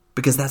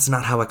 Because that's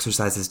not how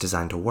exercise is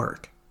designed to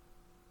work.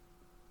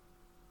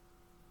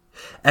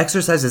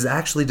 Exercise is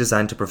actually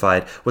designed to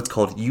provide what's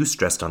called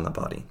eustress on the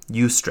body.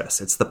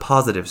 Eustress. It's the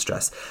positive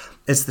stress.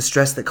 It's the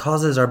stress that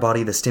causes our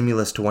body the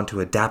stimulus to want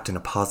to adapt in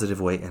a positive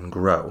way and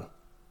grow.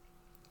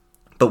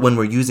 But when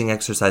we're using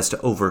exercise to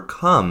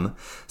overcome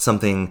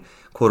something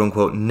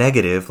quote-unquote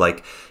negative,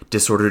 like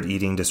disordered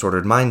eating,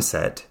 disordered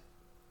mindset,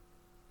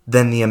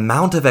 then the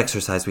amount of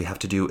exercise we have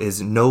to do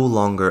is no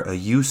longer a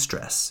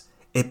eustress.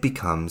 It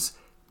becomes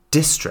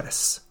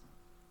distress,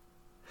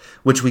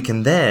 which we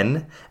can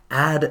then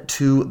add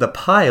to the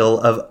pile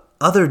of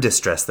other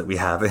distress that we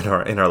have in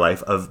our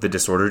life, of the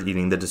disordered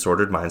eating, the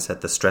disordered mindset,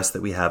 the stress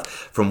that we have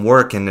from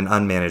work and an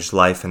unmanaged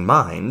life and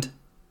mind.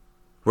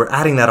 We're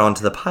adding that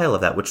onto the pile of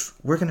that, which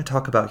we're going to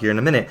talk about here in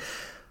a minute.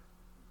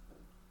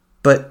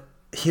 But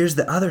here's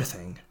the other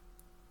thing.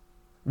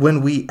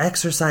 When we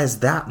exercise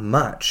that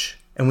much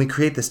and we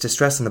create this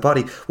distress in the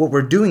body, what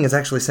we're doing is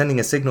actually sending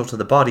a signal to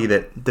the body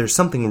that there's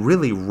something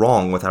really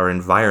wrong with our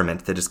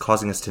environment that is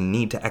causing us to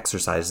need to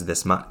exercise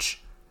this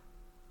much.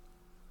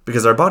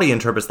 Because our body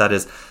interprets that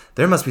as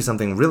there must be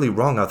something really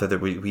wrong out there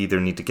that we either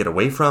need to get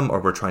away from,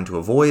 or we're trying to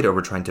avoid, or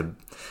we're trying to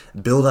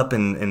build up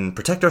and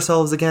protect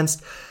ourselves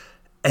against.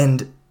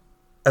 And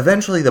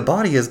eventually the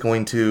body is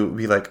going to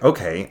be like,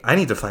 okay, I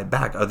need to fight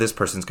back, or this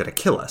person's going to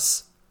kill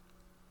us.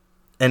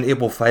 And it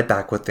will fight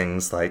back with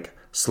things like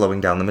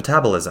slowing down the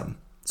metabolism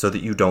so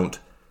that you don't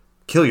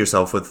kill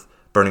yourself with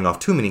burning off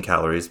too many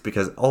calories,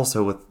 because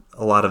also with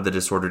a lot of the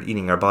disordered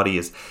eating, our body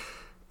is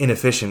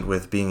inefficient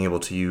with being able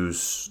to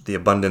use the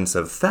abundance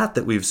of fat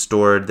that we've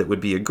stored that would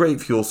be a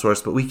great fuel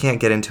source, but we can't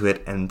get into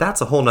it, and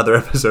that's a whole nother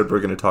episode we're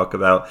going to talk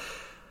about,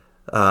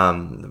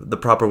 the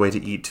proper way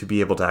to eat to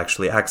be able to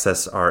actually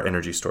access our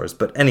energy stores.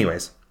 But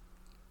anyways,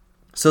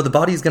 so the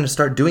body is going to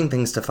start doing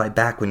things to fight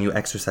back when you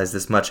exercise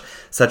this much,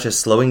 such as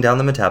slowing down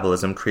the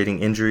metabolism,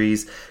 creating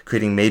injuries,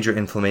 creating major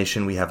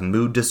inflammation. We have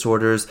mood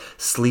disorders,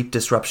 sleep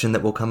disruption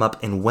that will come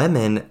up. In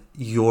women,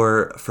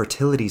 your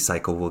fertility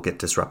cycle will get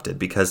disrupted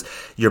because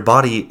your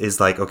body is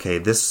like, okay,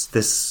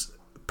 this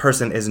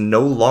person is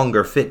no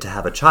longer fit to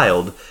have a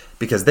child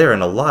because they're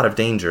in a lot of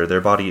danger.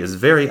 Their body is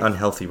very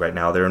unhealthy right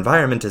now. Their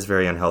environment is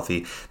very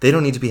unhealthy. They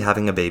don't need to be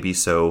having a baby,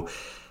 so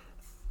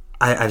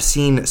I've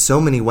seen so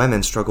many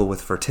women struggle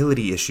with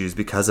fertility issues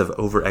because of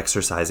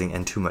over-exercising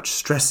and too much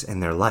stress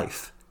in their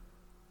life.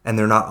 And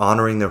they're not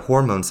honoring their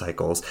hormone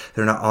cycles.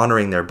 They're not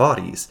honoring their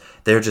bodies.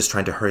 They're just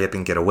trying to hurry up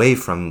and get away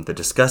from the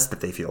disgust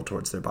that they feel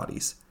towards their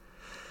bodies.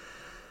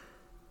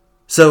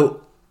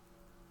 So,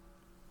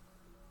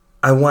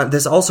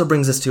 this also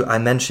brings us to, I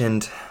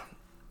mentioned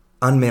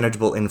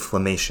unmanageable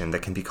inflammation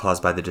that can be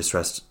caused by the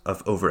distress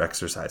of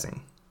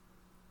over-exercising.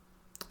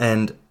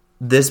 And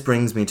this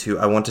brings me to,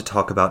 I want to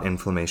talk about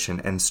inflammation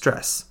and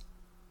stress.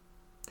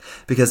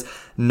 Because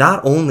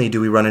not only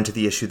do we run into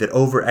the issue that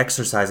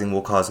over-exercising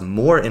will cause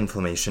more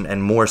inflammation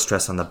and more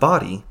stress on the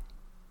body,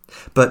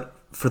 but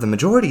for the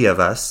majority of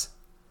us,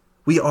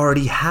 we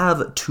already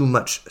have too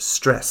much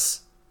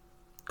stress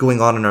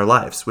going on in our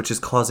lives, which is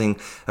causing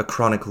a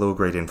chronic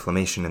low-grade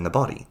inflammation in the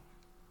body.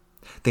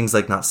 Things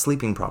like not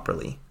sleeping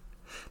properly.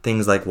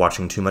 Things like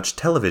watching too much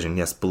television.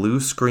 Yes, blue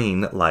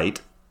screen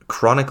light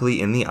chronically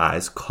in the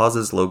eyes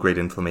causes low-grade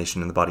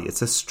inflammation in the body.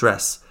 It's a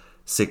stress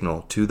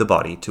signal to the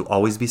body to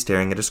always be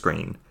staring at a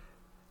screen.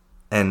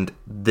 And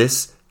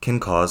this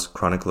can cause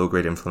chronic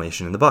low-grade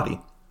inflammation in the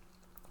body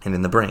and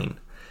in the brain.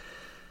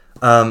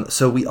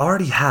 So we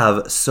already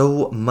have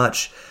so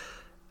much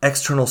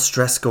external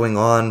stress going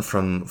on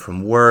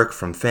from work,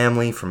 from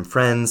family, from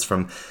friends,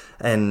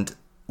 and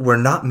we're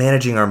not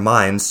managing our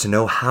minds to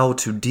know how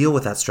to deal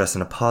with that stress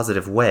in a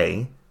positive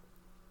way,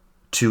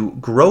 to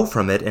grow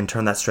from it and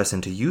turn that stress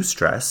into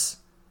eustress.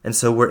 And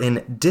so we're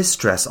in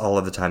distress all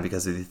of the time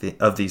because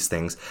of these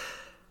things.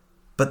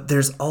 But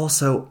there's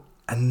also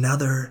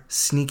another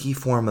sneaky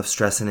form of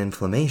stress and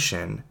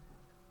inflammation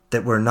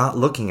that we're not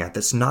looking at,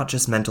 that's not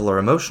just mental or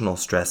emotional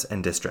stress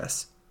and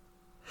distress.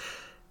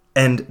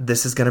 And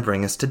this is going to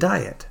bring us to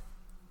diet.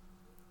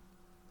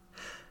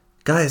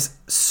 Guys,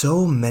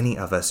 so many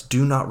of us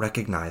do not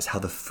recognize how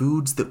the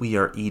foods that we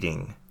are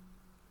eating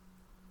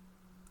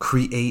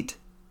create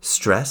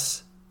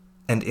stress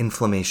and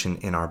inflammation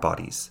in our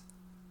bodies.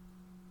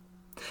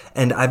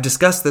 And I've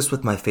discussed this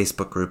with my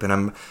Facebook group, and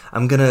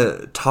I'm going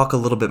to talk a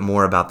little bit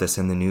more about this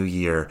in the new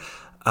year,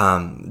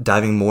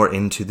 diving more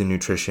into the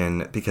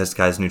nutrition, because,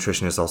 guys,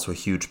 nutrition is also a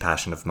huge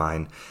passion of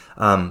mine.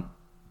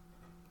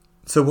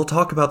 So we'll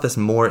talk about this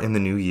more in the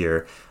new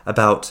year,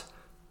 about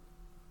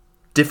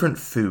different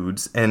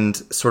foods and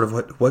sort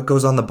of what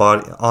goes on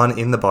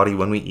in the body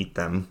when we eat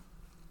them.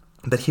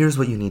 But here's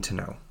what you need to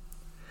know.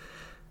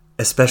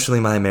 Especially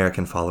my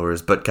American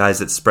followers, but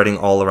guys, it's spreading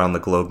all around the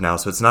globe now,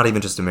 so it's not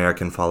even just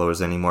American followers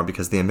anymore,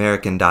 because the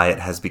American diet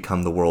has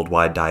become the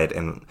worldwide diet,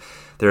 and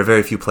there are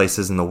very few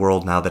places in the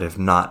world now that have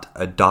not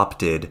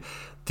adopted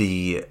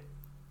the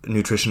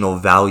nutritional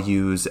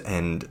values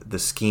and the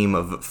scheme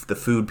of the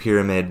food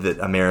pyramid that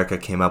America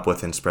came up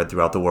with and spread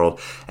throughout the world.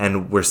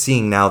 And we're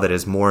seeing now that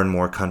as more and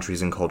more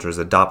countries and cultures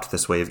adopt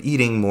this way of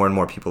eating, more and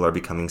more people are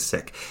becoming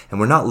sick. And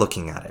we're not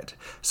looking at it.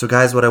 So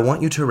guys, what I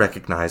want you to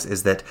recognize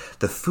is that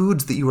the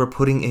foods that you are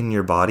putting in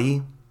your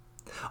body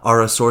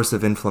are a source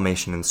of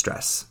inflammation and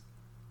stress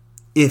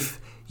if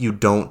you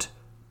don't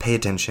pay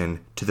attention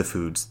to the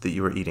foods that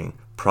you are eating.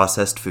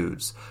 Processed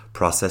foods,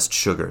 processed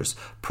sugars,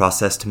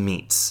 processed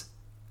meats.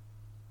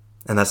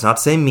 And that's not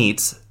to say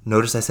meats.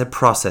 Notice I said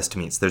processed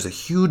meats. There's a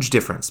huge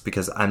difference,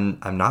 because I'm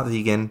not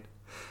vegan.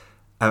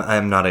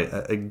 I'm not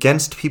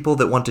against people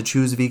that want to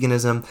choose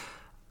veganism.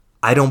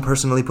 I don't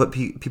personally put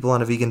people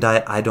on a vegan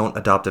diet. I don't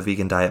adopt a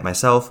vegan diet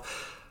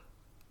myself.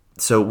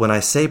 So when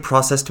I say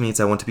processed meats,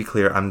 I want to be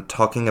clear. I'm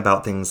talking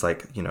about things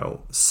like,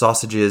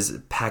 sausages,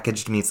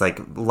 packaged meats, like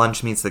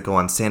lunch meats that go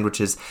on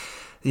sandwiches,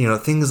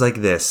 things like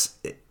this.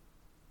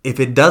 If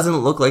it doesn't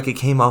look like it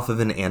came off of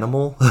an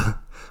animal,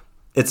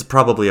 it's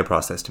probably a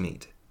processed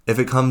meat. If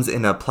it comes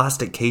in a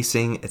plastic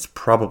casing, it's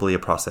probably a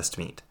processed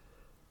meat.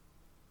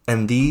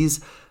 And these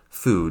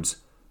foods,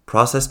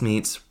 processed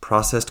meats,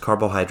 processed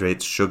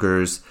carbohydrates,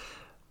 sugars,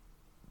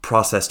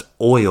 processed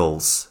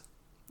oils,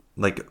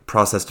 like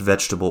processed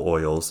vegetable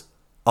oils,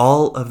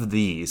 All of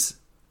these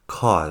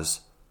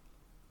cause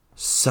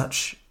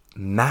such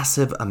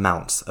massive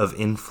amounts of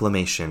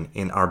inflammation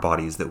in our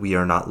bodies that we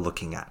are not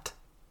looking at.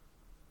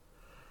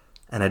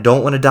 And I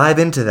don't want to dive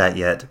into that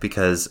yet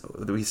because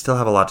we still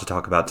have a lot to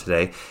talk about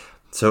today.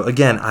 So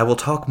again, I will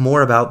talk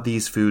more about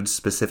these foods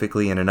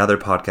specifically in another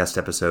podcast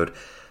episode.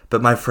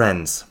 But my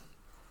friends,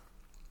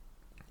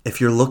 if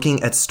you're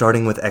looking at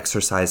starting with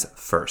exercise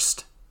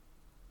first,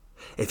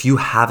 if you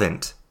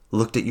haven't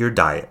looked at your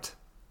diet,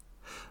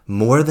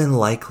 more than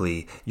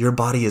likely your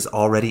body is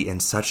already in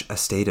such a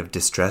state of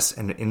distress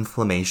and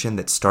inflammation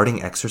that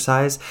starting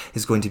exercise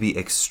is going to be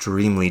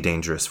extremely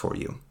dangerous for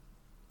you.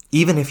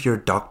 Even if your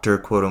doctor,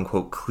 quote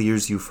unquote,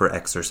 clears you for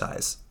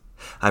exercise,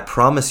 I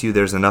promise you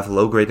there's enough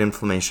low-grade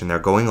inflammation there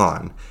going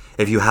on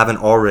if you haven't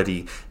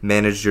already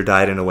managed your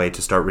diet in a way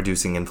to start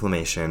reducing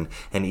inflammation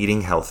and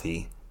eating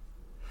healthy.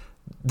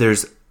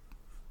 There's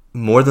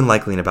more than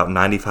likely in about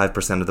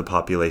 95% of the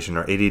population,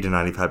 or 80 to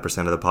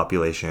 95% of the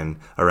population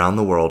around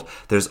the world,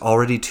 there's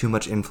already too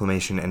much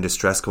inflammation and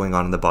distress going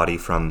on in the body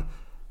from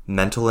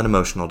mental and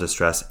emotional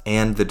distress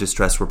and the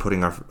distress we're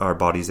putting our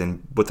bodies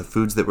in with the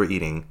foods that we're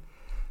eating,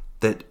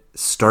 that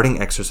starting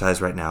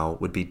exercise right now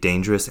would be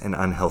dangerous and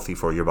unhealthy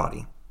for your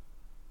body.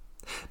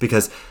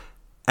 Because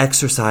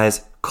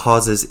exercise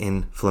causes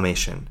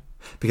inflammation.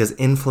 Because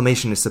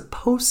inflammation is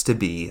supposed to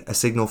be a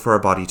signal for our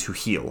body to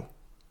heal.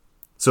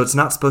 So it's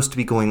not supposed to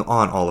be going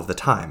on all of the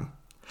time.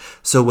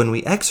 So when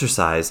we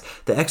exercise,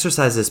 the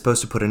exercise is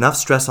supposed to put enough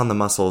stress on the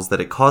muscles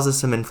that it causes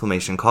some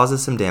inflammation,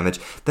 causes some damage.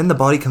 Then the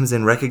body comes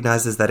in,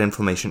 recognizes that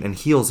inflammation, and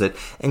heals it,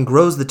 and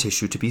grows the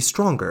tissue to be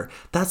stronger.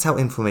 That's how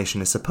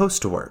inflammation is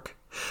supposed to work.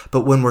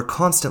 But when we're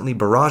constantly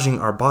barraging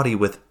our body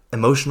with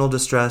emotional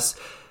distress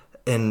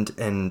and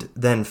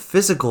then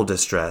physical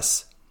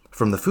distress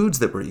from the foods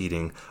that we're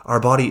eating, our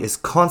body is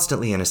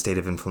constantly in a state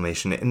of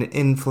inflammation. And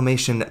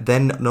inflammation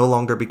then no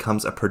longer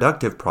becomes a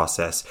productive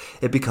process.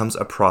 It becomes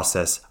a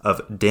process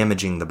of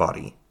damaging the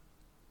body.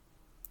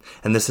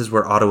 And this is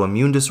where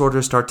autoimmune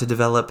disorders start to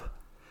develop.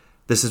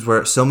 This is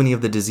where so many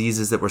of the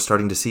diseases that we're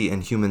starting to see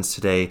in humans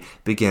today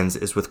begins,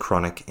 is with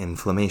chronic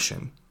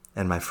inflammation.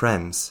 And my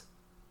friends,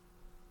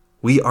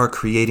 we are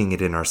creating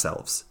it in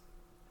ourselves.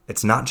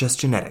 It's not just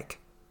genetic.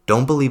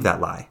 Don't believe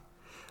that lie.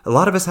 A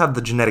lot of us have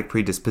the genetic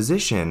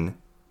predisposition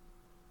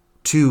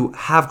to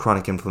have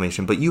chronic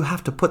inflammation, but you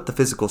have to put the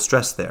physical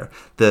stress there,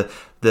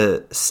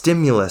 the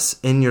stimulus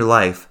in your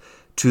life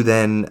to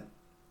then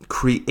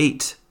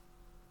create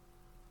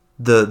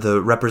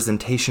the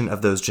representation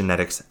of those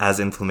genetics as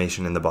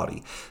inflammation in the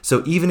body.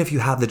 So even if you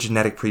have the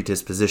genetic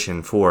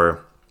predisposition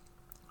for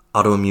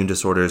autoimmune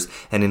disorders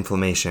and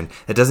inflammation,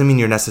 it doesn't mean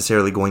you're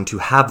necessarily going to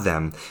have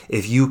them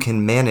if you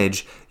can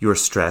manage your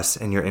stress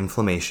and your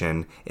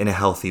inflammation in a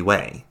healthy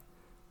way.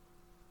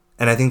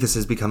 And I think this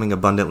is becoming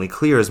abundantly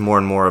clear as more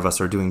and more of us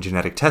are doing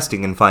genetic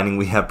testing and finding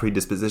we have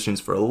predispositions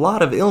for a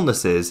lot of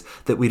illnesses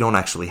that we don't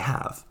actually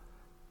have.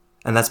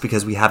 And that's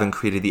because we haven't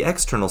created the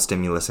external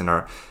stimulus in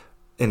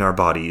our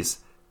bodies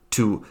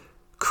to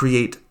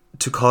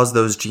cause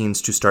those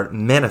genes to start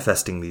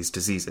manifesting these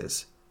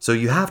diseases. So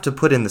you have to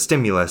put in the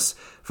stimulus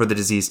for the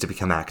disease to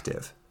become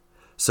active.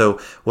 So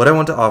what I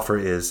want to offer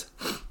is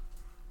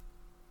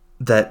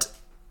that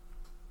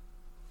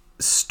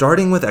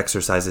starting with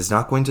exercise is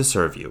not going to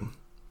serve you,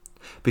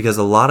 because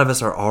a lot of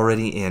us are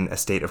already in a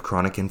state of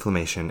chronic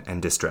inflammation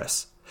and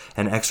distress.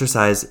 And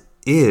exercise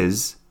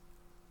is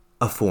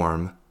a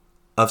form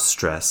of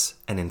stress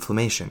and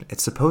inflammation.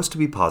 It's supposed to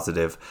be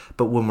positive,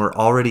 but when we're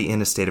already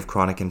in a state of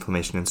chronic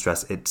inflammation and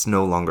stress, it's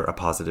no longer a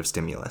positive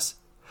stimulus.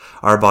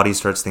 Our body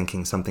starts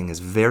thinking something is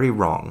very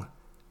wrong,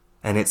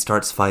 and it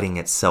starts fighting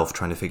itself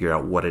trying to figure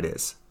out what it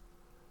is.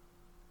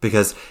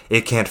 Because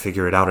it can't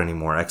figure it out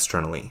anymore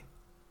externally.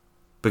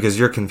 Because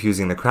you're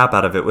confusing the crap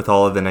out of it with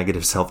all of the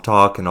negative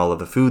self-talk and all of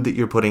the food that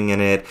you're putting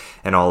in it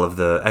and all of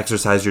the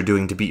exercise you're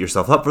doing to beat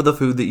yourself up for the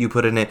food that you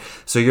put in it.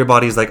 So your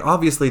body's like,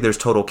 obviously there's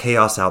total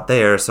chaos out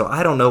there, so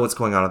I don't know what's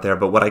going on out there,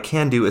 but what I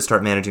can do is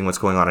start managing what's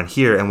going on in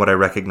here, and what I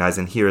recognize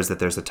in here is that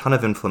there's a ton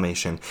of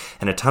inflammation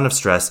and a ton of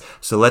stress,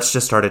 so let's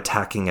just start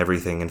attacking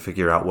everything and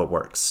figure out what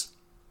works.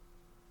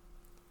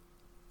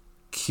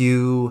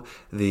 Cue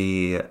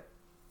the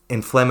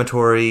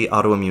inflammatory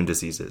autoimmune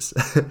diseases.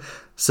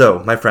 So,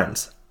 my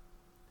friends,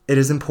 it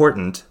is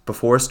important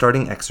before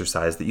starting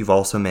exercise that you've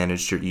also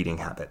managed your eating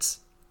habits.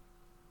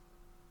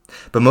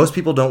 But most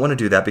people don't want to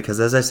do that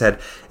because, as I said,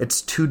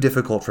 it's too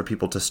difficult for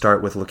people to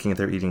start with looking at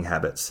their eating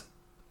habits.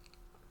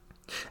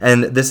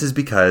 And this is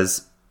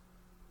because,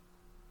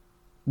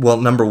 well,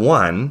 number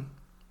one,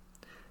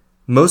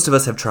 most of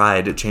us have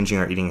tried changing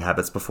our eating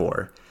habits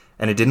before,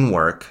 and it didn't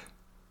work.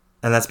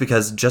 And that's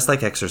because, just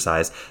like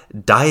exercise,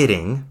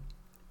 dieting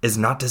is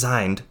not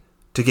designed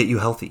to get you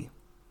healthy.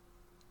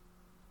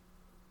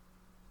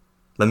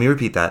 Let me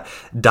repeat that.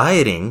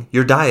 Dieting,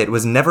 your diet,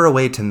 was never a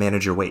way to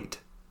manage your weight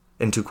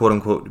and to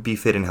quote-unquote be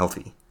fit and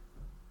healthy.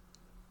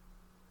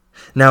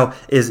 Now,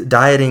 is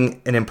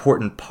dieting an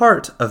important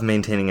part of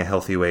maintaining a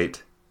healthy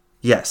weight?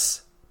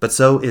 Yes, but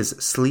so is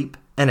sleep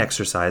and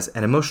exercise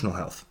and emotional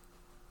health.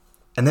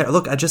 And there,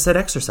 look, I just said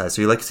exercise.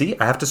 So you're like, see,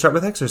 I have to start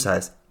with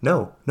exercise.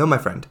 No, my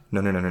friend.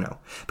 No.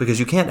 Because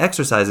you can't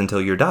exercise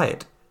until your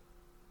diet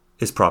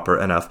is proper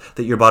enough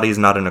that your body is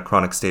not in a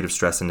chronic state of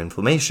stress and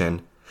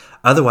inflammation.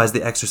 Otherwise,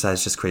 the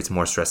exercise just creates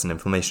more stress and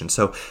inflammation.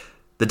 So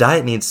the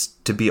diet needs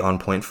to be on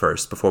point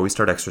first before we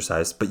start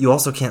exercise, but you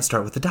also can't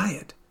start with the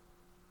diet.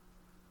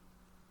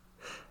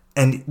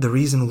 And the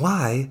reason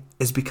why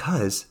is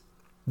because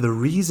the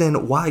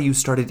reason why you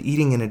started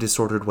eating in a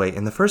disordered way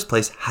in the first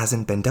place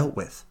hasn't been dealt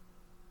with.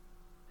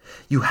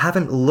 You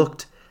haven't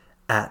looked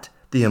at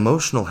the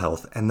emotional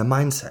health and the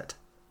mindset.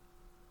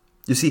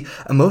 You see,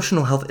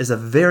 emotional health is a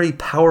very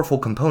powerful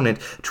component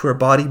to our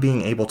body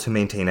being able to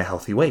maintain a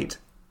healthy weight.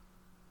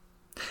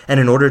 And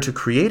in order to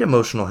create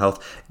emotional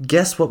health,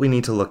 guess what we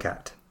need to look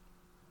at?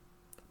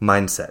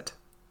 Mindset.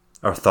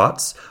 Our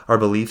thoughts, our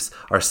beliefs,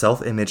 our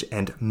self-image,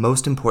 and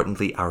most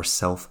importantly, our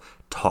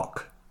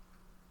self-talk.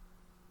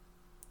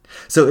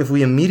 So if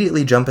we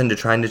immediately jump into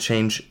trying to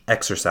change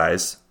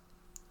exercise,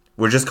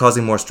 we're just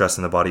causing more stress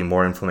in the body,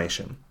 more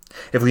inflammation.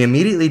 If we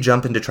immediately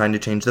jump into trying to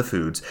change the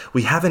foods,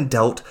 we haven't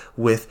dealt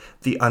with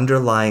the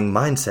underlying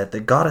mindset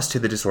that got us to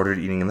the disordered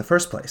eating in the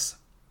first place.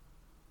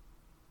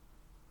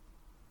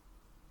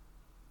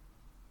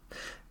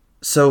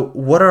 So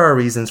what are our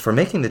reasons for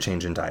making the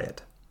change in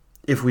diet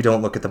if we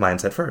don't look at the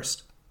mindset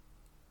first?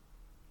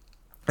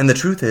 And the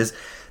truth is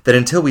that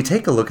until we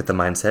take a look at the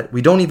mindset,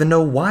 we don't even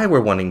know why we're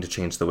wanting to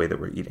change the way that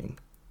we're eating.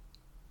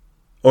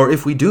 Or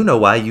if we do know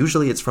why,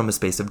 usually it's from a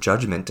space of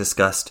judgment,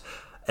 disgust,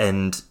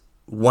 and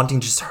wanting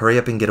to just hurry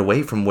up and get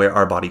away from where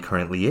our body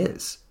currently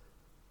is.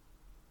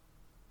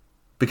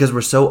 Because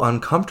we're so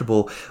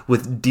uncomfortable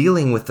with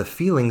dealing with the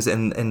feelings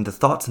and the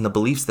thoughts and the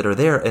beliefs that are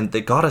there and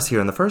that got us here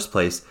in the first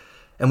place,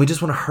 and we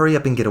just want to hurry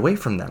up and get away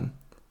from them.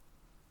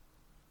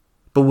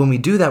 But when we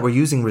do that, we're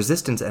using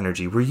resistance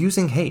energy. We're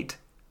using hate.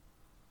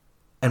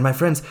 And my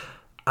friends,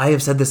 I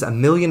have said this a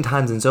million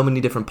times in so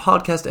many different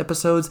podcast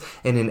episodes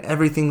and in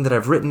everything that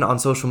I've written on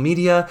social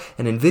media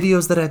and in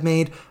videos that I've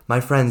made. My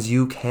friends,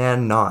 you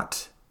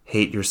cannot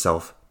hate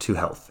yourself to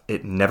health.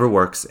 It never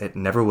works. It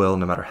never will.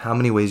 No matter how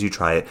many ways you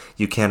try it,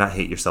 you cannot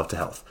hate yourself to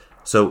health.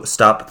 So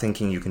stop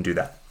thinking you can do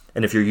that.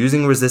 And if you're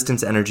using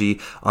resistance energy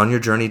on your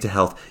journey to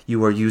health,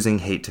 you are using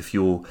hate to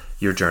fuel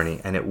your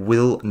journey, and it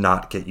will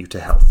not get you to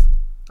health.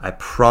 I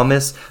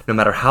promise, no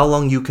matter how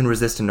long you can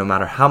resist and no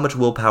matter how much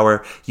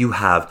willpower you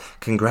have,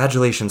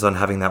 congratulations on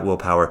having that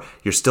willpower.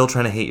 You're still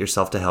trying to hate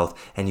yourself to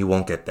health, and you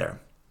won't get there.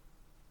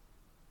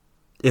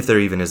 If there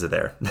even is a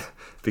there.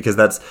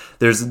 Because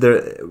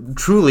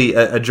truly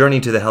a journey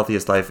to the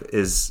healthiest life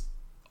is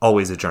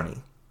always a journey.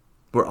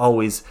 We're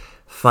always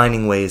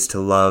finding ways to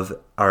love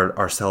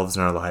ourselves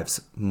and our lives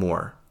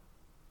more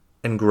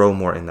and grow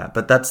more in that.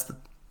 But that's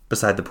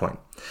beside the point.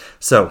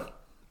 So,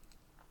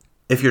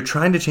 if you're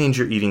trying to change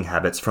your eating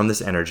habits from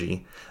this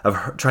energy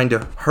of trying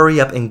to hurry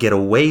up and get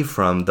away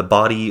from the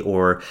body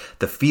or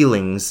the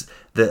feelings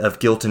of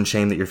guilt and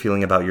shame that you're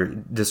feeling about your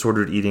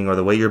disordered eating or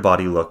the way your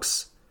body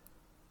looks,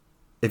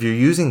 if you're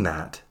using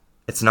that,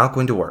 it's not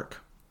going to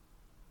work.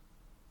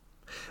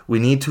 We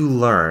need to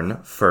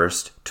learn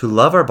first to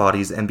love our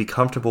bodies and be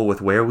comfortable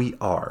with where we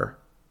are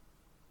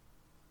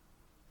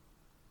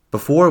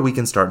before we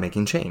can start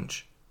making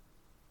change.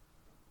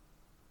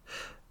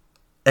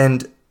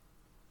 And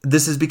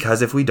this is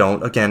because if we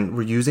don't, again,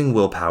 we're using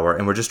willpower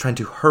and we're just trying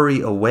to hurry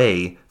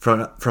away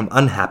from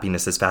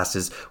unhappiness as fast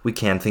as we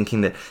can,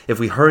 thinking that if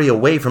we hurry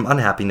away from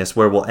unhappiness,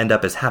 where we'll end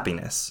up is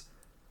happiness.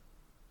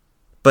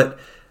 But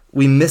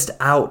we missed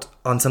out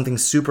on something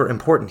super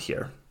important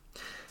here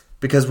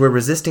because we're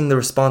resisting the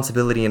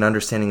responsibility and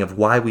understanding of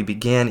why we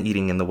began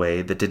eating in the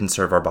way that didn't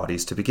serve our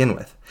bodies to begin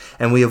with.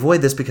 And we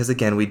avoid this because,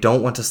 again, we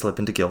don't want to slip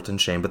into guilt and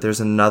shame, but there's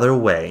another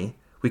way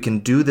we can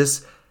do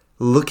this,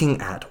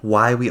 looking at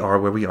why we are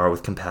where we are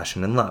with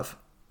compassion and love.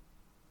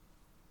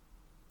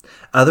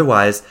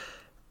 Otherwise,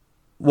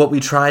 what we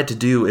try to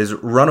do is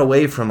run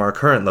away from our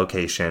current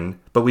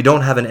location, but we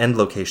don't have an end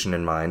location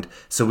in mind,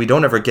 so we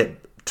don't ever get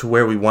to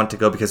where we want to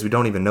go because we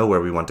don't even know where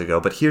we want to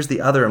go. But here's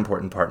the other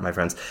important part, my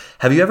friends.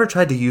 Have you ever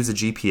tried to use a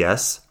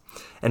GPS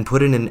and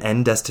put in an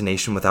end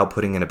destination without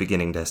putting in a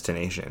beginning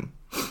destination?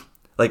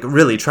 Like,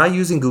 really, try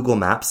using Google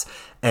Maps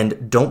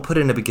and don't put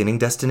in a beginning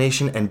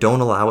destination and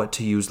don't allow it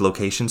to use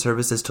location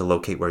services to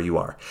locate where you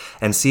are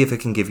and see if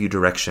it can give you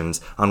directions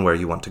on where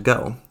you want to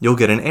go. You'll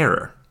get an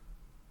error.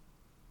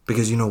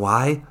 Because you know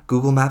why?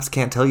 Google Maps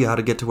can't tell you how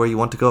to get to where you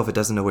want to go if it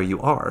doesn't know where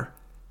you are.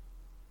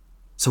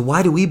 So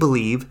why do we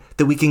believe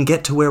that we can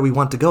get to where we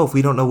want to go if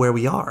we don't know where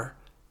we are?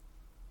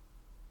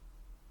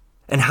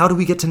 And how do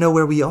we get to know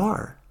where we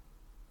are?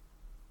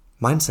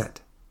 Mindset.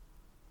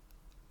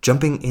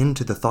 Jumping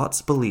into the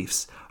thoughts,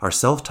 beliefs, our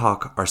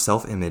self-talk, our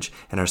self-image,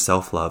 and our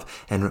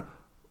self-love, and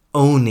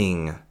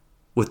owning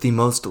with the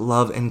most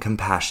love and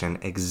compassion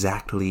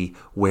exactly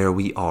where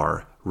we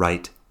are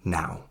right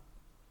now.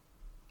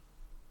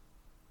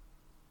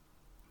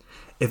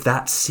 If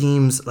that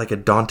seems like a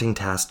daunting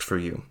task for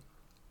you,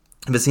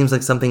 if it seems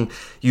like something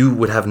you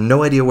would have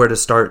no idea where to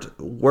start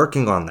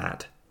working on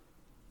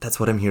that's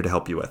what I'm here to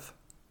help you with.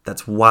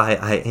 That's why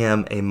I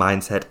am a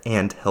mindset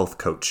and health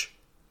coach.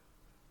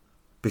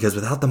 Because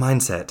without the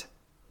mindset,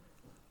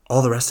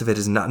 all the rest of it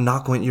is you're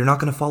not going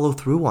to follow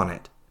through on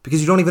it. Because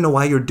you don't even know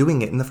why you're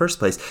doing it in the first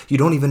place. You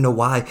don't even know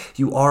why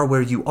you are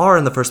where you are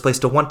in the first place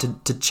to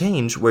want to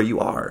change where you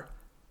are.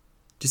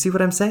 Do you see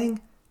what I'm saying?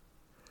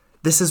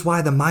 This is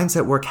why the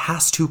mindset work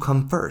has to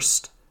come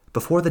first,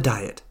 before the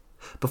diet,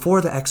 before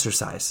the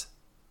exercise.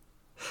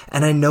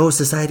 And I know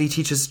society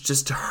teaches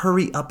just to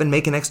hurry up and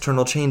make an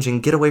external change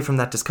and get away from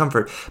that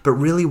discomfort, but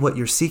really what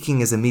you're seeking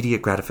is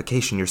immediate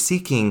gratification. You're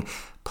seeking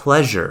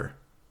pleasure,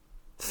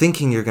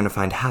 thinking you're going to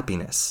find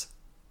happiness.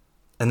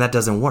 And that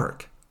doesn't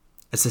work.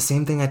 It's the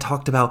same thing I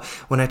talked about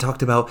when I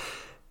talked about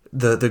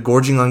the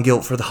gorging on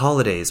guilt for the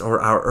holidays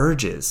or our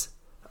urges.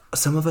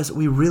 Some of us,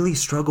 we really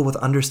struggle with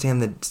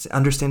understanding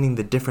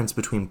the difference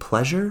between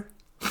pleasure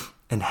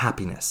and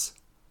happiness.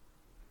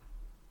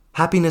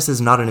 Happiness is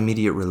not an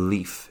immediate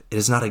relief. It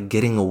is not a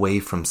getting away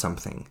from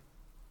something.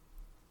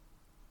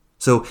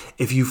 So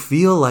if you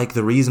feel like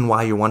the reason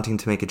why you're wanting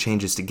to make a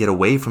change is to get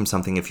away from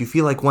something, if you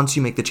feel like once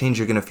you make the change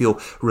you're going to feel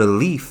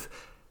relief,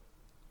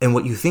 and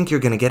what you think you're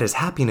going to get is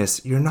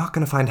happiness, you're not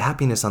going to find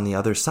happiness on the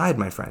other side,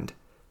 my friend.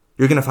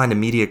 You're going to find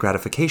immediate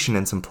gratification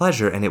and some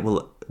pleasure, and it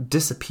will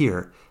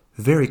disappear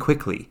very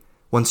quickly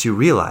once you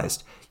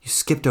realized you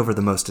skipped over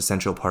the most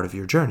essential part of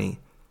your journey,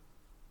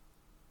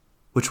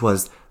 which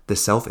was the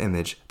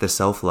self-image, the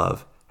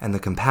self-love, and the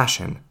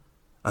compassion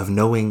of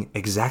knowing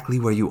exactly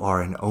where you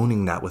are and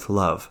owning that with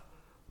love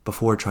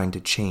before trying to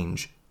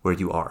change where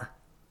you are.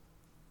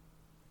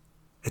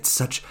 It's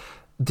such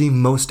the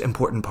most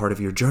important part of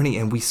your journey,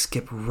 and we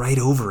skip right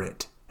over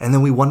it. And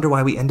then we wonder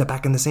why we end up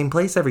back in the same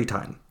place every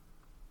time.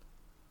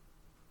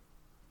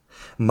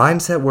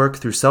 Mindset work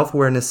through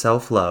self-awareness,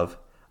 self-love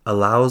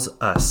allows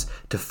us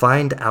to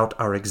find out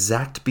our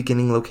exact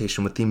beginning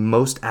location with the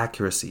most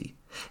accuracy,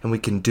 and we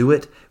can do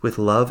it with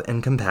love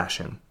and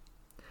compassion.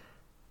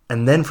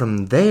 And then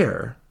from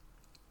there,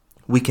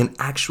 we can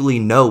actually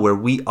know where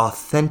we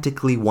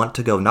authentically want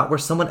to go, not where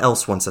someone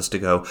else wants us to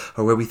go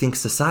or where we think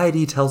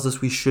society tells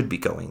us we should be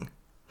going.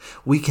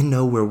 We can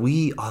know where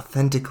we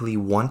authentically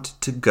want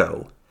to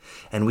go,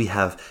 and we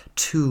have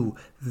two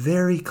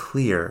very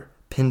clear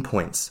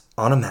pinpoints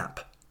on a map.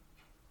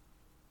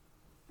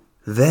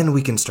 Then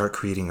we can start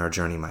creating our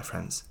journey, my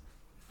friends.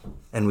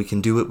 And we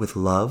can do it with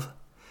love,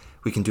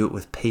 we can do it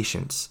with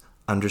patience,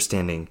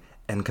 understanding,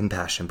 and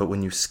compassion. But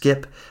when you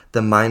skip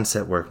the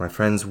mindset work, my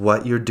friends,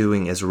 what you're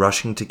doing is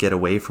rushing to get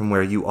away from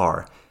where you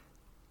are.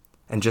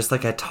 And just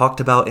like I talked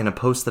about in a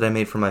post that I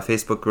made for my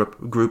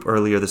Facebook group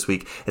earlier this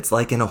week, it's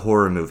like in a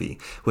horror movie.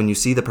 When you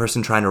see the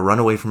person trying to run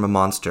away from a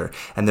monster,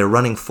 and they're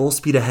running full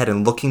speed ahead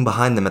and looking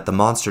behind them at the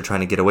monster trying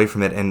to get away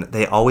from it, and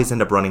they always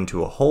end up running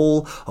to a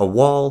hole, a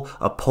wall,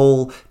 a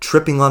pole,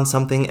 tripping on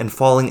something and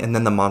falling, and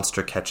then the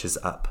monster catches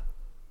up.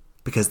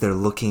 Because they're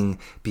looking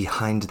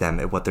behind them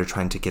at what they're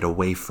trying to get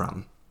away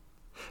from.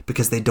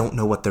 Because they don't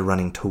know what they're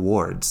running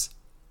towards.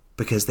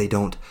 Because they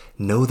don't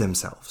know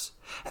themselves.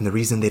 And the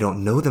reason they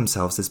don't know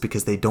themselves is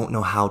because they don't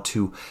know how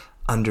to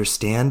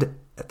understand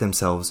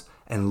themselves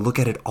and look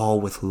at it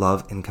all with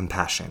love and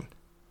compassion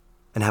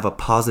and have a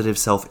positive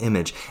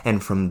self-image.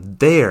 And from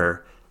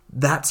there,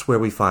 that's where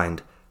we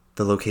find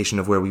the location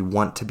of where we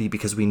want to be,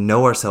 because we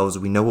know ourselves,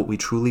 we know what we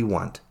truly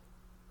want,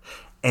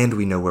 and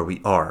we know where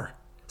we are,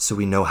 so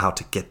we know how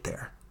to get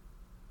there.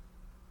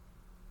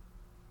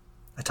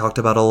 I talked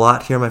about a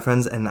lot here, my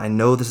friends, and I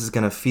know this is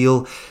going to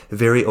feel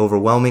very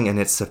overwhelming, and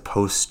it's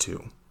supposed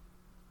to.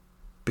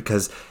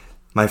 Because,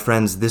 my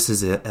friends, this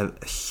is a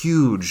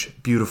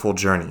huge, beautiful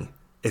journey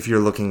if you're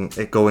looking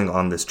at going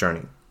on this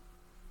journey.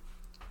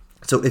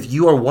 So if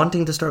you are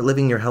wanting to start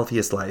living your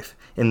healthiest life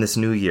in this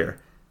new year,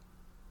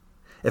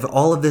 if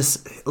all of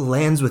this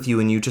lands with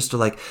you and you just are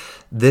like,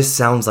 this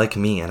sounds like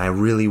me and I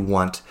really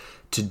want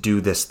to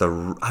do this,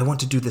 I want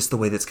to do this the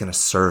way that's going to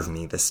serve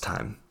me this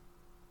time,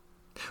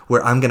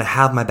 where I'm going to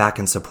have my back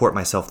and support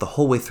myself the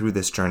whole way through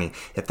this journey.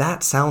 If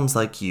that sounds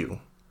like you,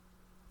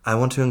 I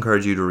want to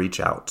encourage you to reach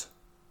out.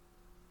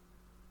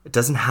 It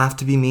doesn't have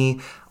to be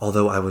me,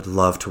 although I would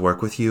love to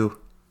work with you.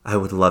 I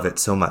would love it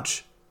so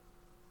much.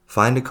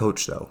 Find a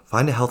coach, though.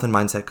 Find a health and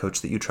mindset coach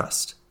that you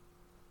trust.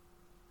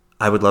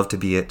 I would love to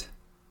be it.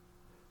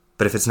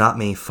 But if it's not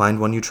me, find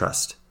one you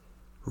trust.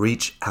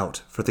 Reach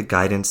out for the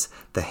guidance,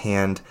 the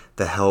hand,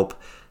 the help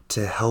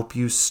to help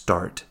you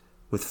start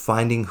with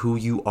finding who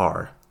you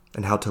are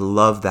and how to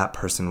love that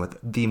person with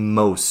the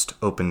most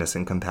openness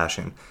and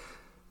compassion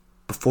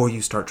before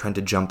you start trying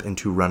to jump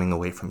into running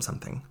away from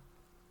something.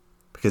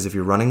 Because if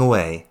you're running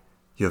away,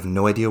 you have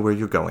no idea where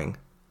you're going,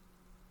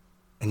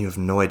 and you have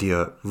no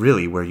idea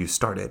really where you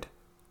started.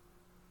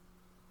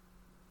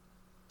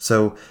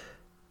 So,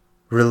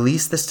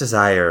 release this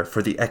desire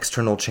for the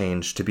external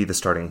change to be the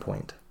starting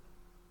point.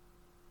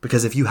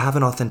 Because if you have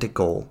an authentic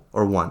goal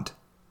or want,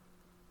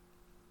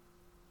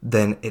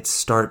 then it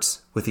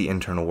starts with the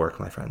internal work,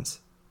 my friends.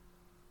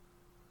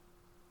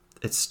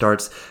 It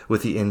starts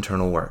with the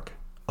internal work,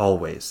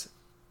 always.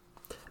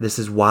 This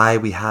is why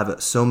we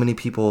have so many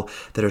people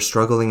that are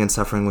struggling and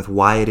suffering with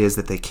why it is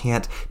that they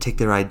can't take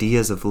their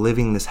ideas of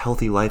living this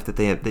healthy life that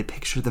they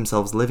picture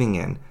themselves living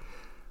in.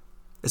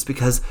 It's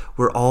because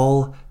we're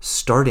all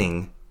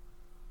starting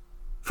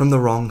from the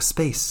wrong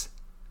space.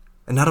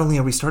 And not only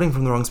are we starting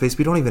from the wrong space,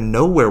 we don't even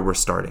know where we're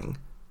starting.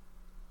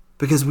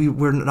 Because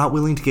we're not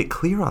willing to get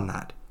clear on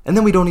that. And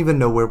then we don't even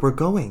know where we're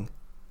going.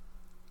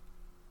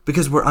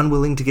 Because we're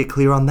unwilling to get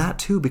clear on that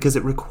too, because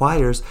it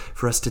requires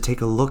for us to take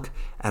a look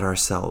at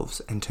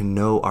ourselves and to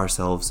know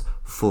ourselves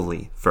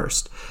fully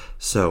first.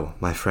 So,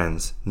 my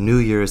friends, New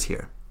Year is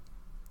here.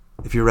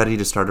 If you're ready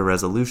to start a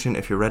resolution,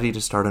 if you're ready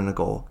to start on a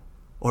goal,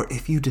 or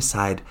if you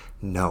decide,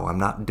 no, I'm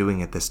not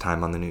doing it this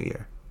time on the New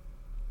Year,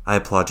 I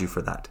applaud you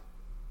for that.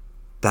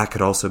 That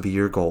could also be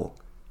your goal.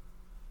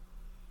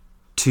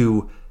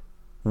 To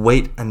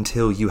wait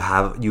until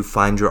you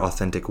find your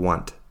authentic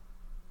want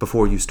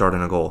before you start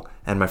on a goal.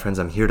 And my friends,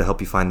 I'm here to help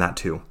you find that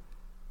too.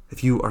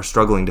 If you are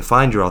struggling to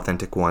find your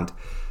authentic want,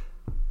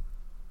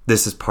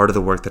 this is part of the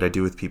work that I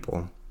do with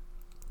people.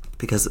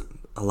 Because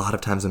a lot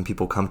of times when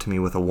people come to me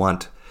with a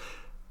want,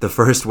 the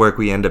first work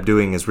we end up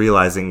doing is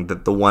realizing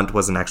that the want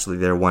wasn't actually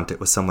their want,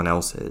 it was someone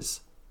else's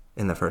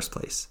in the first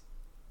place.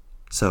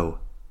 So,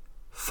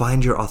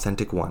 find your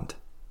authentic want.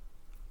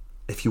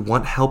 If you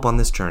want help on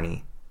this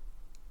journey,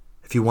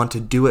 if you want to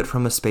do it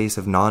from a space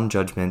of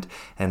non-judgment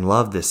and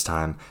love this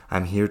time,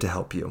 I'm here to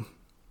help you.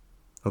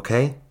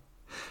 Okay?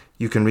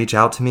 You can reach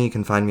out to me. You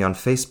can find me on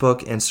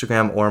Facebook,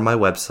 Instagram, or my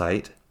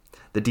website.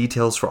 The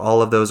details for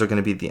all of those are going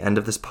to be at the end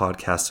of this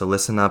podcast, so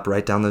listen up,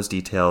 write down those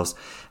details,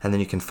 and then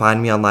you can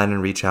find me online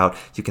and reach out.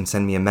 You can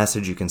send me a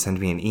message. You can send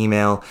me an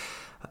email.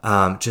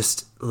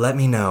 Just let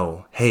me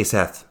know, hey,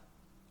 Seth,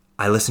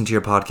 I listened to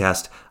your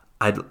podcast.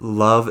 I'd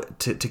love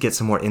to get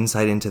some more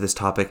insight into this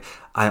topic.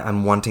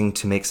 I'm wanting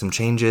to make some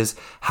changes.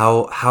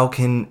 How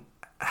can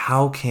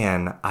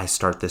I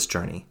start this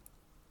journey?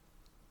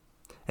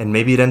 And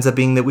maybe it ends up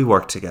being that we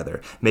work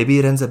together. Maybe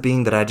it ends up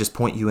being that I just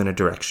point you in a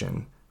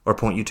direction or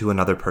point you to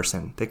another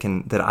person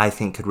that I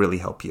think could really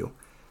help you.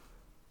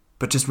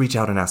 But just reach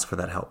out and ask for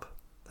that help.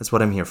 That's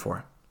what I'm here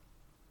for.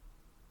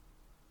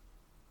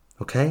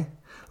 Okay?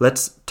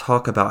 Let's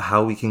talk about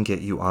how we can get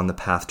you on the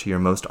path to your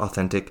most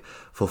authentic,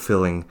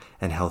 fulfilling,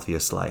 and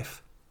healthiest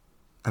life.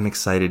 I'm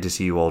excited to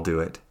see you all do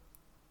it.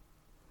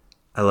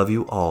 I love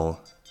you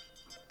all.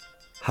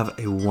 Have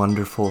a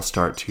wonderful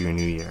start to your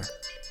new year.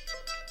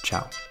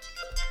 Ciao.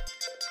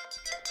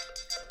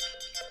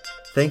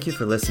 Thank you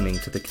for listening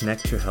to the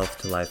Connect Your Health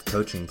to Life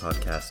coaching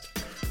podcast.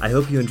 I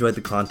hope you enjoyed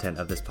the content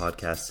of this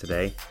podcast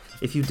today.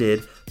 If you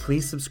did,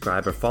 please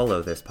subscribe or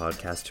follow this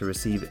podcast to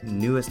receive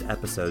newest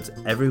episodes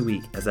every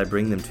week as I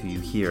bring them to you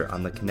here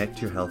on the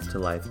Connect Your Health to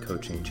Life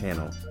coaching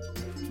channel.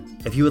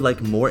 If you would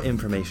like more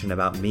information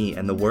about me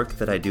and the work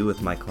that I do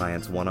with my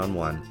clients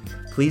one-on-one,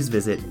 please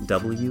visit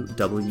www.slch.ch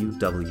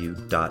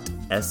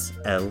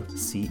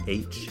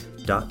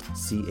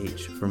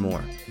for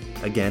more.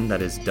 Again,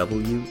 that is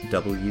www.slch.ch.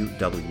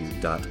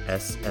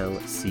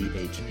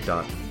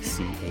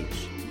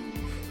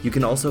 You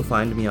can also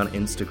find me on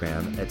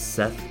Instagram at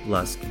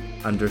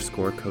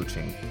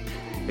SethLusk_coaching.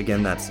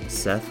 Again, that's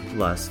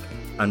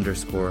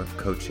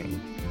SethLusk_coaching.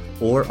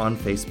 Or on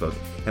Facebook,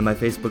 and my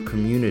Facebook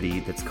community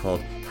that's called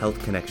Health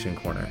Connection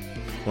Corner.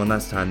 One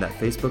last time, that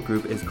Facebook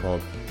group is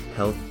called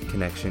Health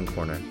Connection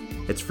Corner.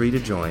 It's free to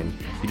join.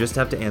 You just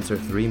have to answer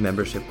 3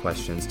 membership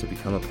questions to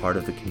become a part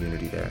of the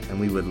community there, and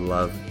we would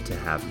love to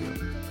have you.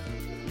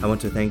 I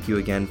want to thank you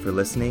again for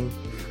listening.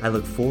 I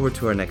look forward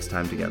to our next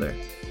time together.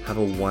 Have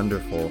a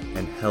wonderful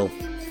and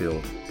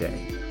health-filled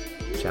day.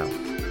 Ciao.